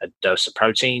a dose of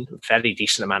protein, a fairly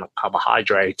decent amount of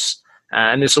carbohydrates.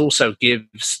 And this also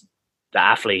gives the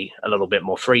athlete a little bit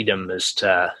more freedom as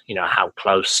to, how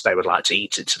close they would like to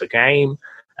eat it to the game.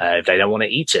 If they don't want to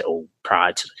eat it all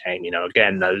prior to the game,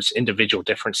 again, those individual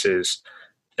differences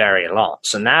vary a lot.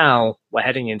 So now we're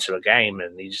heading into a game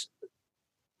and these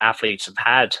athletes have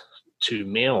had 2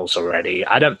 meals already.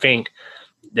 I don't think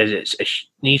there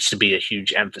needs to be a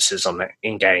huge emphasis on the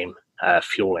in-game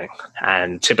fueling.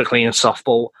 And typically in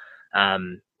softball, there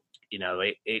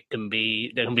can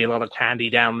be a lot of candy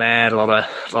down there, a lot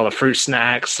of fruit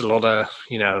snacks, a lot of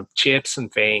chips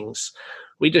and things.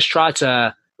 We try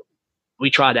to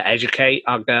educate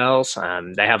our girls.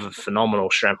 They have a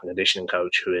phenomenal strength and conditioning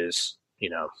coach who is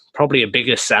probably a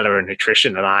bigger seller in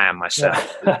nutrition than I am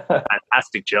myself.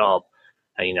 Fantastic job.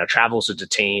 Travels with the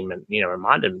team and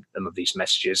reminding them of these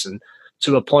messages, and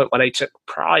to a point where they took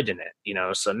pride in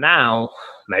it. So now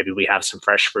maybe we have some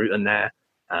fresh fruit in there.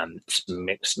 Some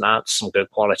mixed nuts, some good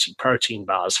quality protein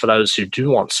bars for those who do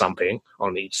want something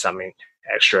or need something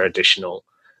extra additional.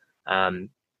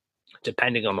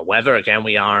 Depending on the weather, again,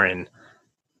 we are in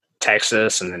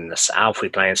Texas and in the South, we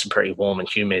play in some pretty warm and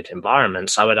humid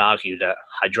environments. I would argue that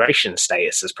hydration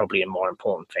status is probably a more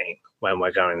important thing when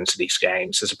we're going into these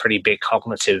games. There's a pretty big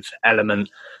cognitive element,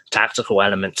 tactical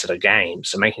element to the game.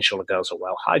 So making sure the girls are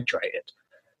well hydrated.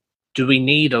 Do we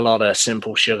need a lot of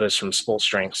simple sugars from sports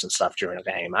drinks and stuff during a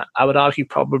game? I would argue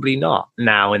probably not.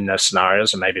 Now in those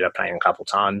scenarios, and maybe they're playing a couple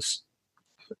times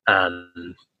a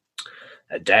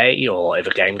day, or if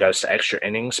a game goes to extra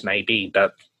innings, maybe.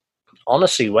 But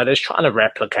honestly, where they're trying to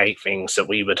replicate things that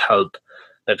we would hope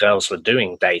the girls were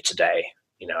doing day to day.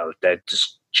 They're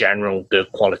just general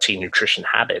good quality nutrition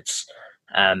habits.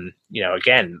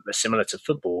 Again, similar to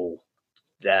football,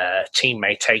 the team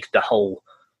may take the whole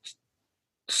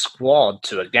squad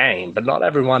to a game, but not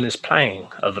everyone is playing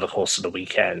over the course of the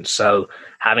weekend. So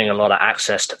having a lot of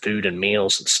access to food and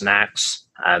meals and snacks,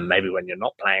 maybe when you're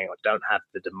not playing or don't have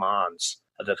the demands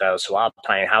of the girls who are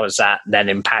playing, how is that then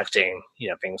impacting,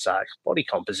 things like body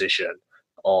composition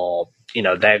or,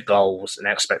 their goals and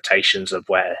expectations of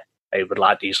where they would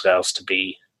like these girls to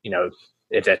be,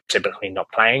 if they're typically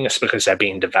not playing, it's because they're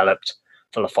being developed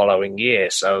for the following year.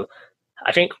 So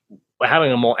I think we're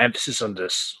having a more emphasis on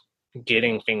this,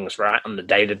 getting things right on the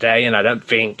day-to-day, and I don't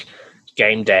think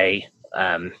game day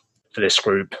for this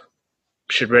group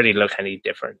should really look any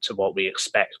different to what we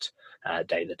expect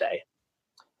day-to-day.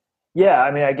 Yeah,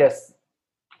 I mean, I guess,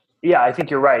 yeah, I think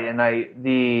you're right. And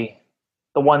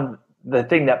the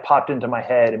thing that popped into my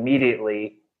head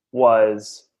immediately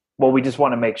was, well, we just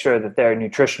want to make sure that they're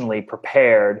nutritionally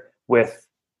prepared with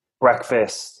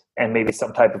breakfast and maybe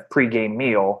some type of pregame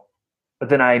meal. But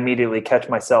then I immediately catch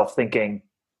myself thinking,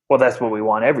 well, that's what we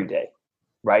want every day,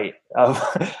 right?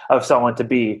 Of someone to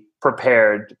be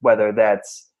prepared, whether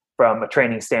that's from a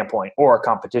training standpoint or a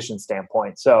competition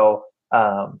standpoint. So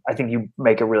I think you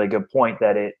make a really good point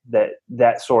that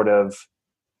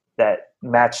that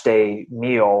match day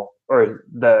meal or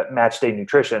the match day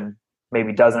nutrition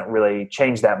maybe doesn't really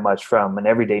change that much from an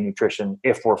everyday nutrition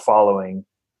if we're following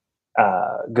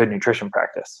good nutrition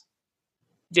practice.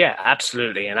 Yeah,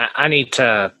 absolutely. And I need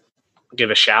to give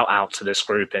a shout out to this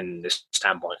group in this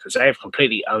standpoint because they've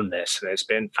completely owned this. And it's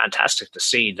been fantastic to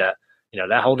see that,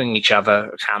 they're holding each other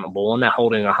accountable and they're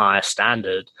holding a higher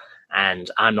standard. And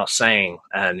I'm not saying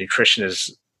nutrition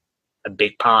is a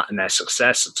big part in their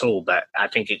success at all, but I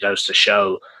think it goes to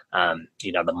show,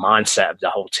 the mindset of the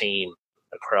whole team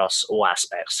across all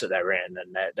aspects that they're in.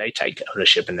 And they take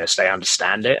ownership in this. They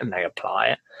understand it and they apply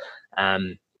it.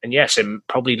 And yes, it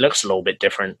probably looks a little bit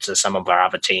different to some of our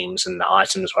other teams and the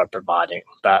items we're providing.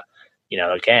 But,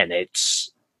 again,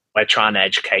 we're trying to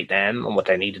educate them on what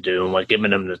they need to do, and we're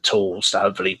giving them the tools to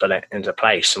hopefully put it into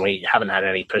place. And we haven't had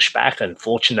any pushback. And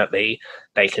fortunately,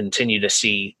 they continue to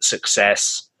see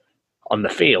success on the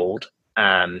field,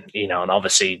 and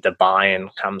obviously the buy-in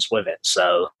comes with it.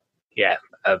 So, yeah,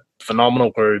 a phenomenal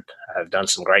group, have done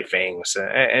some great things. And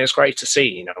it's great to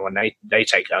see, when they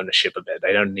take ownership of it.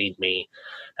 They don't need me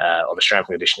or the strength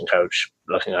and conditioning coach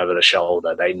looking over the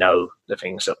shoulder. They know the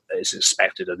things that is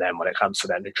expected of them when it comes to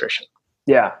their nutrition.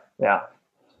 Yeah.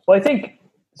 Well, I think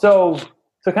so.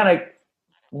 So kind of,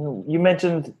 you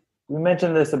mentioned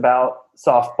this about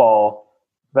softball,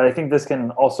 but I think this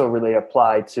can also really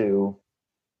apply to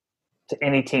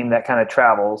any team that kind of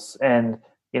travels. And,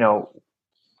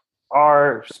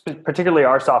 particularly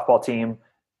our softball team,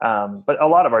 but a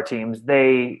lot of our teams,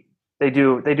 they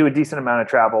do a decent amount of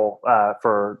travel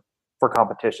for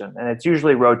competition, and it's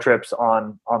usually road trips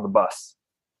on the bus.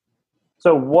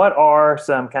 So what are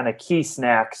some kind of key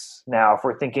snacks now if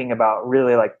we're thinking about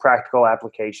really like practical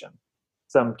application?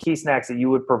 Some key snacks that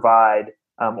you would provide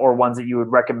or ones that you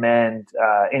would recommend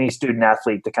any student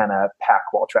athlete to kind of pack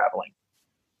while traveling?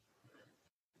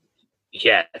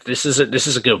 Yeah, this is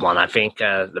a good one. I think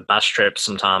the bus trips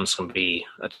sometimes can be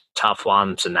a tough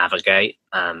one to navigate.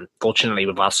 Fortunately,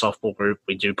 with our softball group,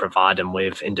 we do provide them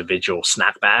with individual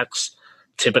snack bags.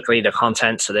 Typically, the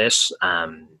contents of this,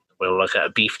 we'll look at a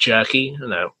beef jerky,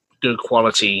 good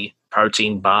quality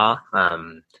protein bar.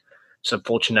 So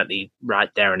fortunately, right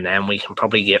there and then, we can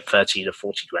probably get 30 to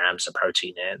 40 grams of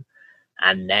protein in.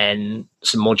 And then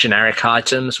some more generic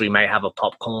items. We may have a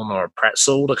popcorn or a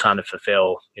pretzel to kind of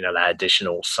fulfill, that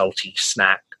additional salty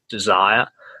snack desire.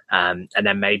 And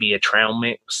then maybe a trail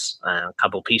mix, a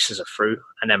couple pieces of fruit,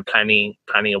 and then plenty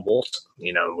of water.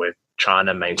 We're trying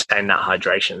to maintain that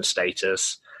hydration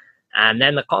status. And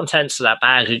then the contents of that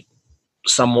bag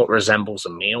somewhat resembles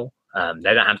a meal.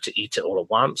 They don't have to eat it all at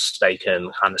once. They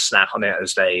can kind of snack on it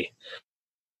as they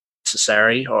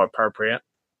necessary or appropriate.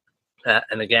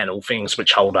 And again, all things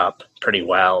which hold up pretty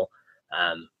well,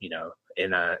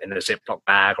 in a Ziploc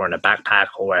bag or in a backpack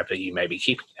or wherever you may be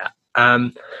keeping it.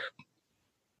 And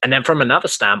then from another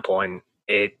standpoint,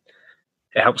 it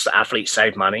helps the athletes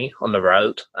save money on the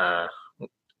road. I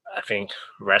think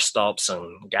rest stops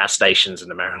and gas stations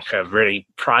in America really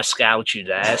price gouge you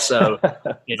there. So,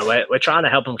 we're trying to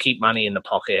help them keep money in the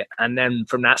pocket. And then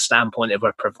from that standpoint, if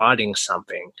we're providing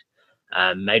something,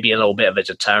 maybe a little bit of a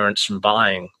deterrence from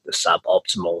buying the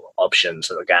suboptimal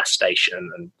options at the gas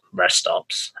station and rest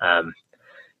stops.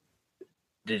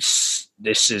 this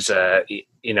is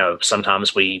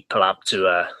sometimes we pull up to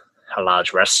a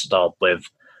large rest stop with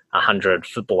 100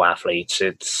 football athletes.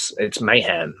 It's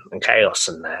mayhem and chaos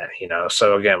in there,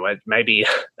 So again, maybe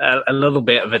a little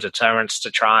bit of a deterrence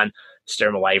to try and steer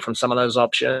them away from some of those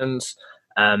options.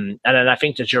 And then I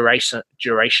think the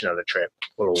duration of the trip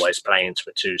will always play into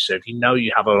it too. So if you know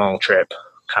you have a long trip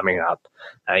coming up,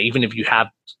 even if you have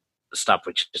stuff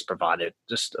which is provided,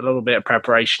 just a little bit of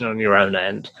preparation on your own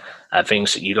end,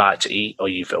 things that you like to eat or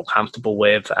you feel comfortable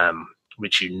with,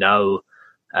 which you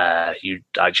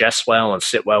digest well and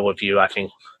sit well with you. I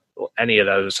think any of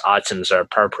those items are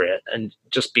appropriate, and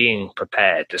just being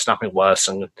prepared. There's nothing worse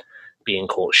than being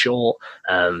caught short,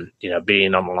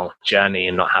 being on a long journey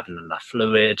and not having enough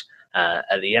fluid.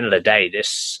 At the end of the day,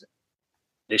 this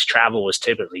travel was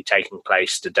typically taking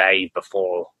place the day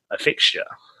before a fixture.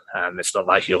 It's not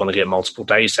like you're going to get multiple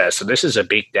days there. So this is a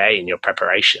big day in your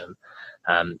preparation.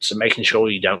 So making sure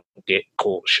you don't get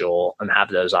caught short and have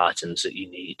those items that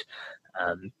you need.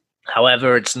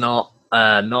 However, it's not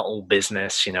all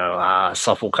business. Our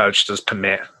softball coach does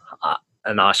permit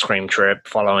an ice cream trip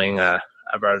following a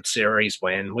road series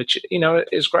win, which,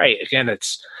 is great. Again,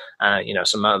 it's,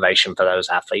 some motivation for those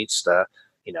athletes to,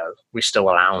 we still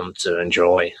allow them to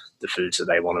enjoy the foods that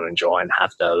they want to enjoy and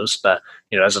have those. But,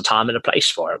 there's a time and a place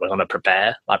for it. We're going to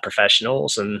prepare like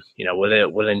professionals, and,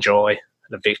 we'll enjoy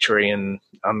the victory and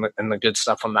the good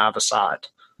stuff on the other side.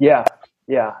 Yeah.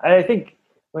 Yeah. And I think,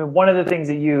 one of the things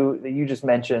that you just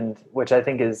mentioned, which I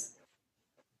think is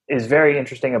very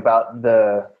interesting about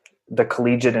the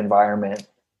collegiate environment,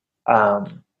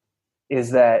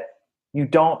 is that you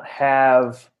don't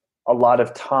have a lot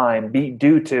of time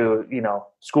due to,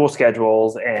 school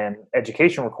schedules and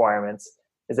education requirements,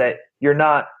 is that you're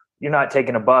not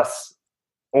taking a bus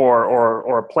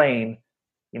or a plane,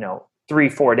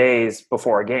 3-4 days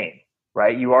before a game,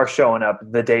 right? You are showing up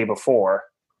the day before.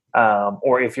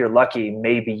 Or if you're lucky,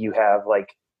 maybe you have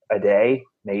like a day,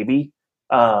 maybe.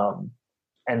 And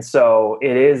so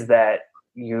it is that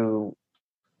you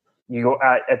go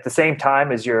at the same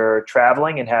time as you're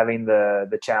traveling and having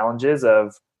the challenges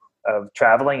of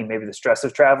traveling and maybe the stress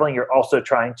of traveling, you're also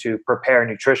trying to prepare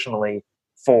nutritionally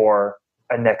for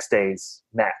a next day's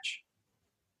match.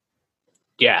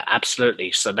 Yeah,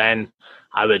 absolutely. So then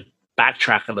I would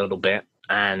backtrack a little bit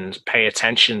and pay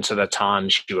attention to the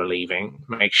times you are leaving.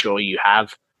 Make sure you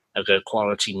have a good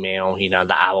quality meal,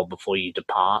 the hour before you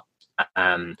depart.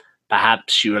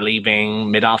 Perhaps you are leaving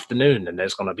mid-afternoon and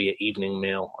there's going to be an evening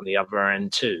meal on the other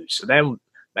end too. So then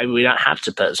maybe we don't have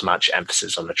to put as much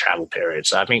emphasis on the travel period.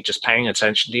 So I think just paying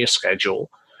attention to your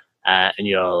schedule and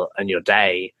your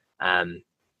day,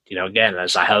 again,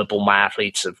 as I hope all my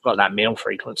athletes have got that meal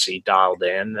frequency dialed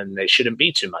in, and there shouldn't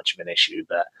be too much of an issue.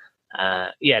 But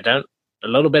a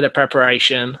little bit of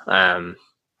preparation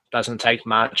doesn't take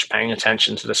much. Paying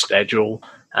attention to the schedule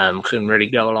can really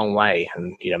go a long way,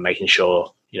 and making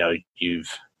sure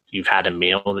you've had a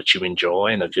meal that you enjoy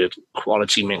and a good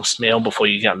quality mixed meal before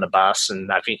you get on the bus,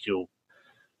 and I think you'll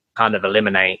kind of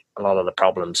eliminate a lot of the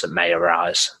problems that may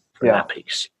arise from that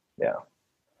piece. Yeah.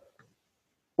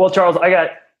 Well, Charles, I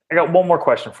got one more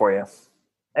question for you,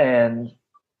 and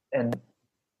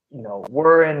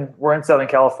we're in Southern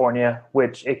California,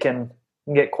 which it can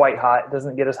get quite hot. It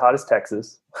doesn't get as hot as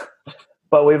Texas,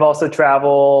 but we've also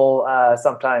traveled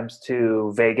sometimes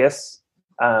to Vegas,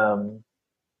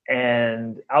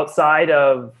 and outside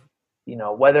of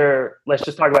whether, let's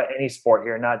just talk about any sport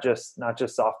here, not just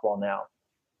softball now,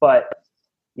 but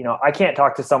I can't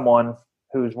talk to someone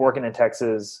who's working in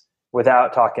Texas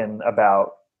without talking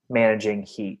about managing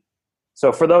heat.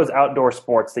 So for those outdoor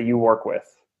sports that you work with,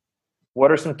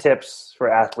 what are some tips for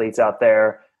athletes out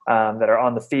there that are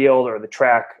on the field or the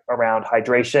track around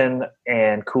hydration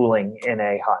and cooling in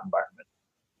a hot environment?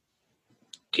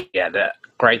 Yeah,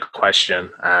 great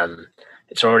question.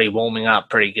 It's already warming up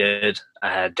pretty good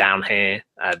down here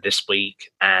this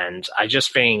week. And I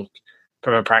just think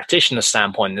from a practitioner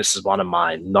standpoint, this is one of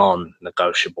my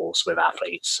non-negotiables with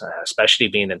athletes, especially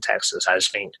being in Texas. I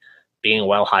just think being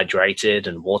well hydrated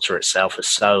and water itself is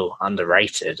so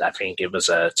underrated. I think it was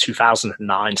a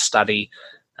 2009 study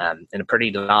in a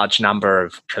pretty large number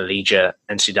of collegiate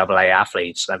NCAA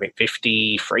athletes. I think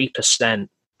 53%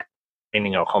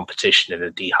 training or competition in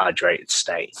a dehydrated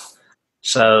state.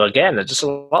 So again, just a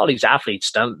lot of these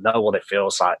athletes don't know what it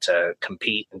feels like to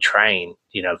compete and train,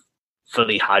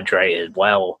 fully hydrated,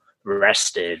 well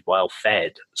rested, well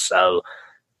fed. So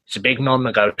it's a big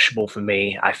non-negotiable for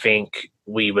me. I think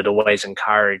we would always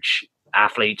encourage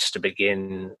athletes to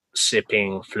begin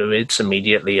sipping fluids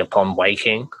immediately upon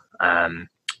waking.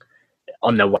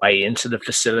 On their way into the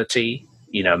facility,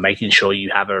 making sure you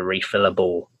have a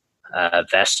refillable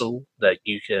vessel that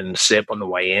you can sip on the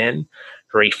way in,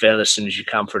 refill as soon as you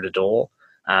come through the door.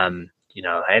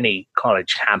 Any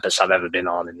college campus I've ever been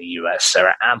on in the US, there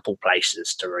are ample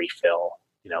places to refill,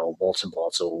 a water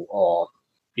bottle or,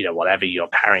 whatever you're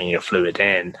carrying your fluid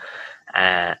in.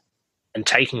 And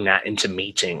taking that into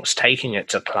meetings, taking it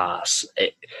to class.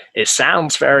 It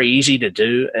sounds very easy to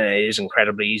do, and it is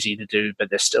incredibly easy to do, but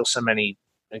there's still so many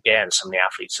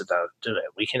athletes that don't do it.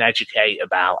 We can educate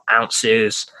about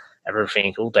ounces,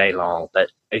 everything all day long, but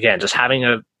again, just having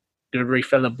a good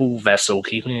refillable vessel,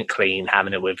 keeping it clean,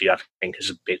 having it with you, I think is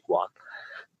a big one.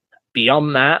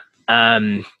 Beyond that,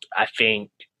 I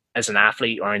think as an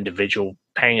athlete or individual,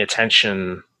 paying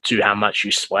attention to how much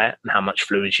you sweat and how much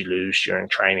fluid you lose during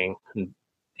training can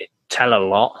tell a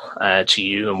lot to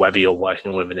you, and whether you're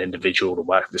working with an individual to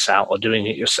work this out or doing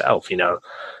it yourself,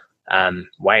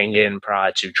 weighing in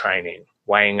prior to training,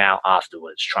 weighing out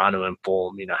afterwards, trying to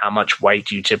inform, how much weight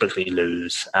do you typically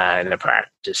lose in a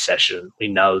practice session. We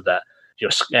know that your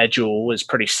schedule is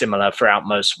pretty similar throughout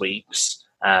most weeks,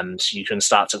 so you can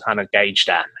start to kind of gauge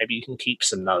that. Maybe you can keep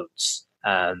some notes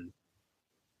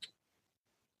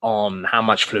on how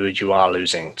much fluid you are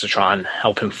losing to try and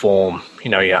help inform,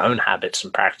 your own habits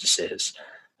and practices.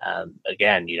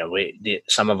 Again,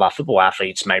 some of our football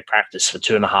athletes may practice for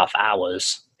 2.5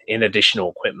 hours in additional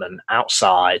equipment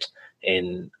outside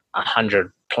in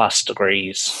 100+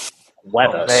 degrees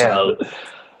weather. So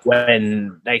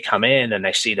when they come in and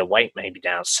they see the weight maybe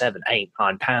down 7, 8,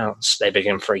 9 pounds, they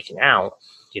begin freaking out,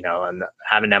 and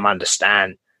having them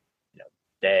understand,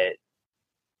 that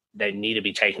they need to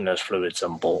be taking those fluids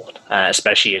on board,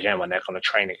 especially, again, when they're going to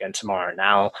train again tomorrow.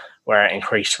 Now we're at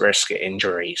increased risk of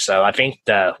injury. So I think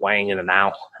the weighing in and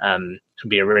out can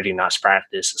be a really nice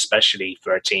practice, especially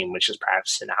for a team which is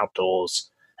practicing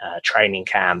outdoors, training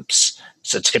camps.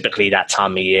 So typically that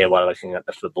time of year, we're looking at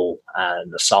the football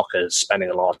and the soccer, spending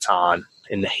a lot of time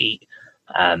in the heat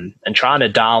and trying to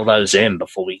dial those in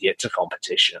before we get to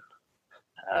competition.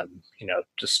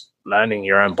 Just learning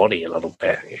your own body a little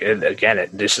bit.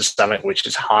 This is something which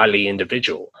is highly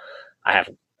individual. I have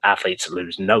athletes that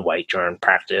lose no weight during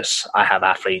practice. I have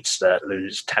athletes that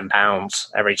lose 10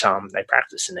 pounds every time they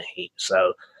practice in the heat.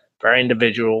 So very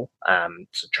individual.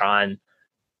 To try and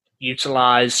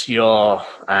utilize your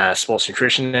sports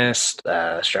nutritionist,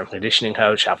 strength and conditioning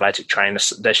coach, athletic trainer.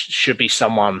 There should be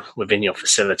someone within your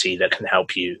facility that can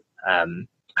help you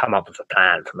come up with a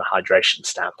plan from a hydration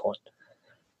standpoint.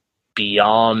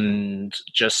 Beyond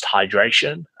just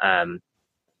hydration,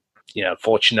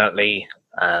 fortunately,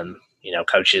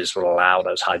 coaches will allow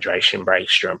those hydration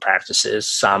breaks during practices.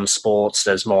 Some sports,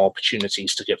 there's more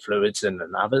opportunities to get fluids in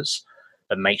than others,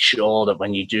 but make sure that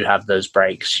when you do have those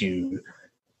breaks, you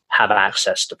have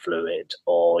access to fluid,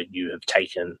 or you have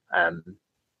taken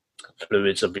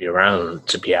fluids of your own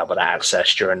to be able to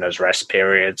access during those rest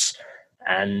periods.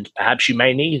 And perhaps you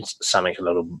may need something a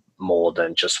little more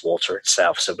than just water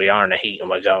itself. So we are in the heat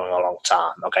and we're going a long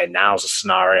time. Okay, now's a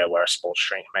scenario where a sports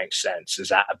drink makes sense. Is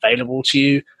that available to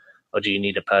you, or do you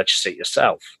need to purchase it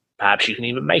yourself? Perhaps you can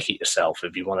even make it yourself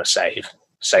if you want to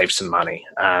save some money.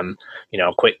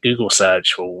 A quick Google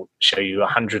search will show you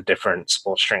 100 different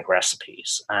sports drink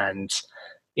recipes. And,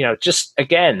 just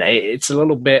again, it's a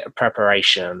little bit of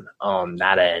preparation on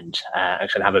that end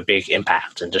and can have a big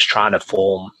impact, and just trying to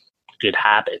form good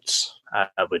habits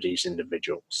with these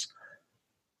individuals.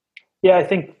 Yeah, I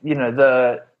think,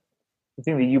 the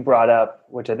thing that you brought up,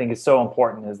 which I think is so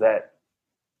important, is that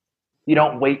you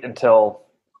don't wait until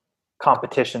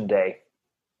competition day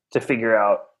to figure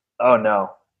out, oh no,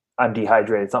 I'm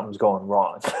dehydrated, something's going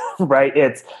wrong, right?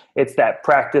 It's that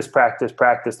practice,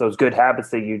 those good habits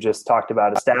that you just talked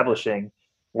about establishing,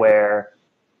 where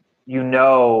you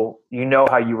know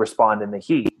how you respond in the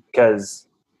heat because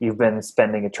you've been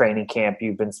spending a training camp,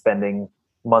 you've been spending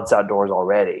months outdoors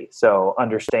already. So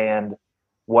understand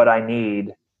what I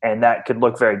need, and that could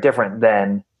look very different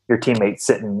than your teammates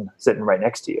sitting right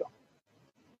next to you.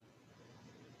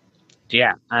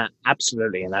 Yeah,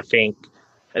 absolutely. And I think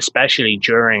especially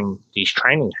during these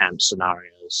training camp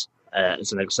scenarios,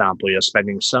 as an example, you're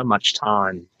spending so much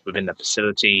time within the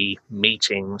facility,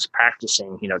 meetings,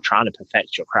 practicing, trying to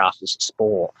perfect your craft as a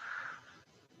sport.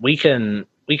 We can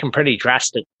pretty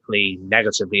drastically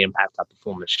negatively impact our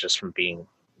performance just from being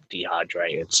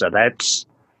dehydrated. So let's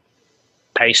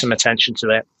pay some attention to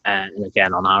it. And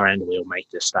again, on our end, we'll make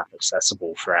this stuff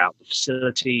accessible throughout the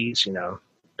facilities,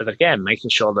 but again,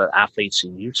 making sure that athletes are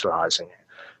utilizing it,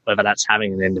 whether that's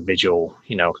having an individual,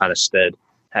 kind of stood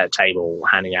at a table,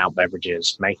 handing out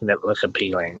beverages, making it look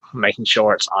appealing, making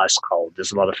sure it's ice cold.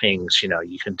 There's a lot of things,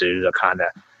 you can do to kind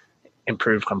of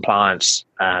improve compliance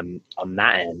on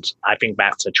that end. I think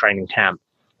back to training camp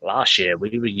last year,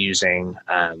 we were using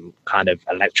kind of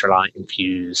electrolyte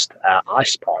infused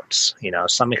ice pops,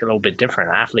 something a little bit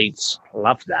different. Athletes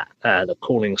love that, the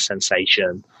cooling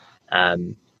sensation.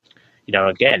 Again,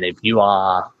 if you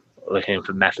are looking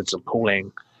for methods of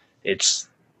cooling, it's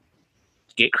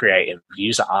get creative,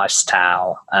 use an ice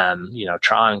towel,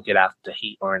 try and get out the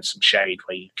heat or in some shade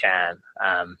where you can.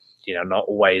 Not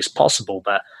always possible,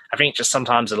 but I think just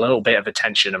sometimes a little bit of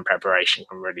attention and preparation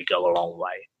can really go a long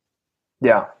way.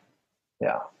 Yeah.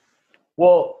 Yeah.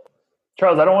 Well,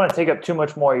 Charles, I don't want to take up too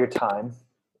much more of your time.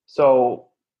 So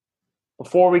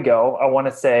before we go, I want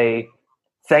to say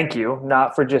thank you,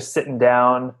 not for just sitting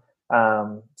down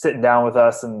with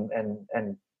us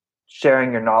and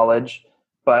sharing your knowledge,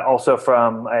 but also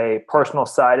from a personal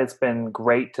side. It's been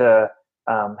great to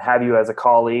have you as a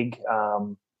colleague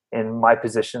in my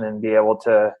position and be able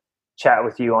to chat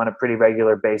with you on a pretty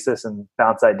regular basis and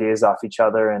bounce ideas off each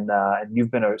other. And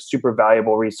you've been a super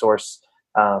valuable resource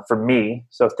for me.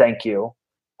 So thank you.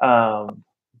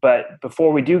 But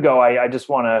before we do go, I just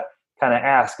want to kind of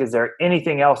ask, is there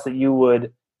anything else that you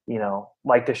would,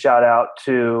 like to shout out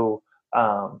to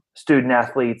student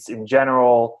athletes in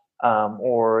general,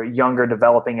 or younger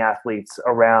developing athletes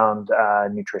around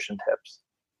nutrition tips?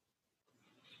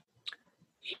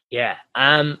 Yeah.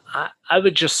 I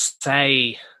would just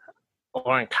say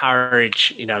or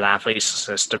encourage, the athletes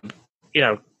to,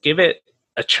 give it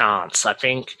a chance. I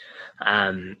think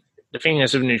the thing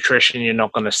is with nutrition, you're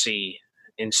not going to see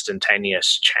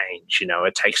instantaneous change.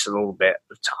 It takes a little bit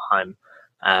of time.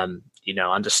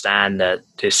 Understand that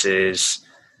this is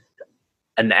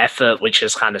an effort which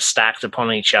is kind of stacked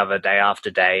upon each other day after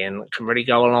day and can really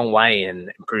go a long way in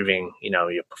improving,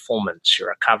 your performance, your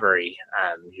recovery,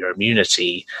 your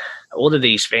immunity, all of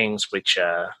these things which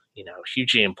are,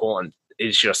 hugely important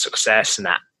is your success in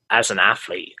that as an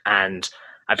athlete. And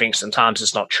I think sometimes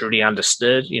it's not truly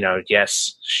understood.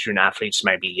 Yes, student athletes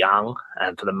may be young,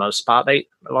 and for the most part, a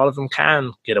lot of them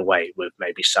can get away with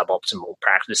maybe suboptimal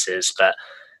practices, but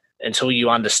until you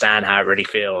understand how it really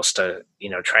feels to,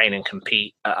 train and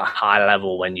compete at a high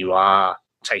level when you are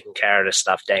taking care of this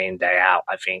stuff day in, day out,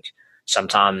 I think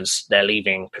sometimes they're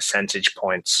leaving percentage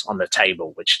points on the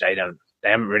table, which they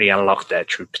haven't really unlocked their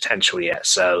true potential yet.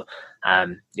 So,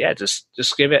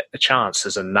 just give it a chance.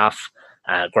 There's enough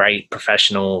great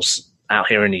professionals out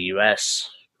here in the US.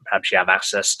 Perhaps you have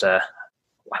access to,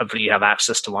 hopefully you have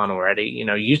access to one already,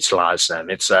 utilize them.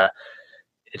 It's a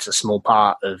small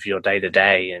part of your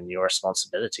day-to-day and your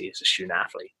responsibility as a student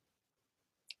athlete.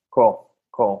 Cool.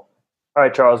 All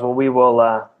right, Charles. Well,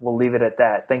 we'll leave it at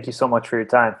that. Thank you so much for your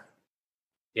time.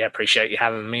 Yeah, appreciate you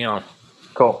having me on.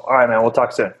 Cool. All right, man. We'll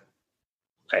talk soon.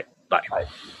 Okay, bye. Bye.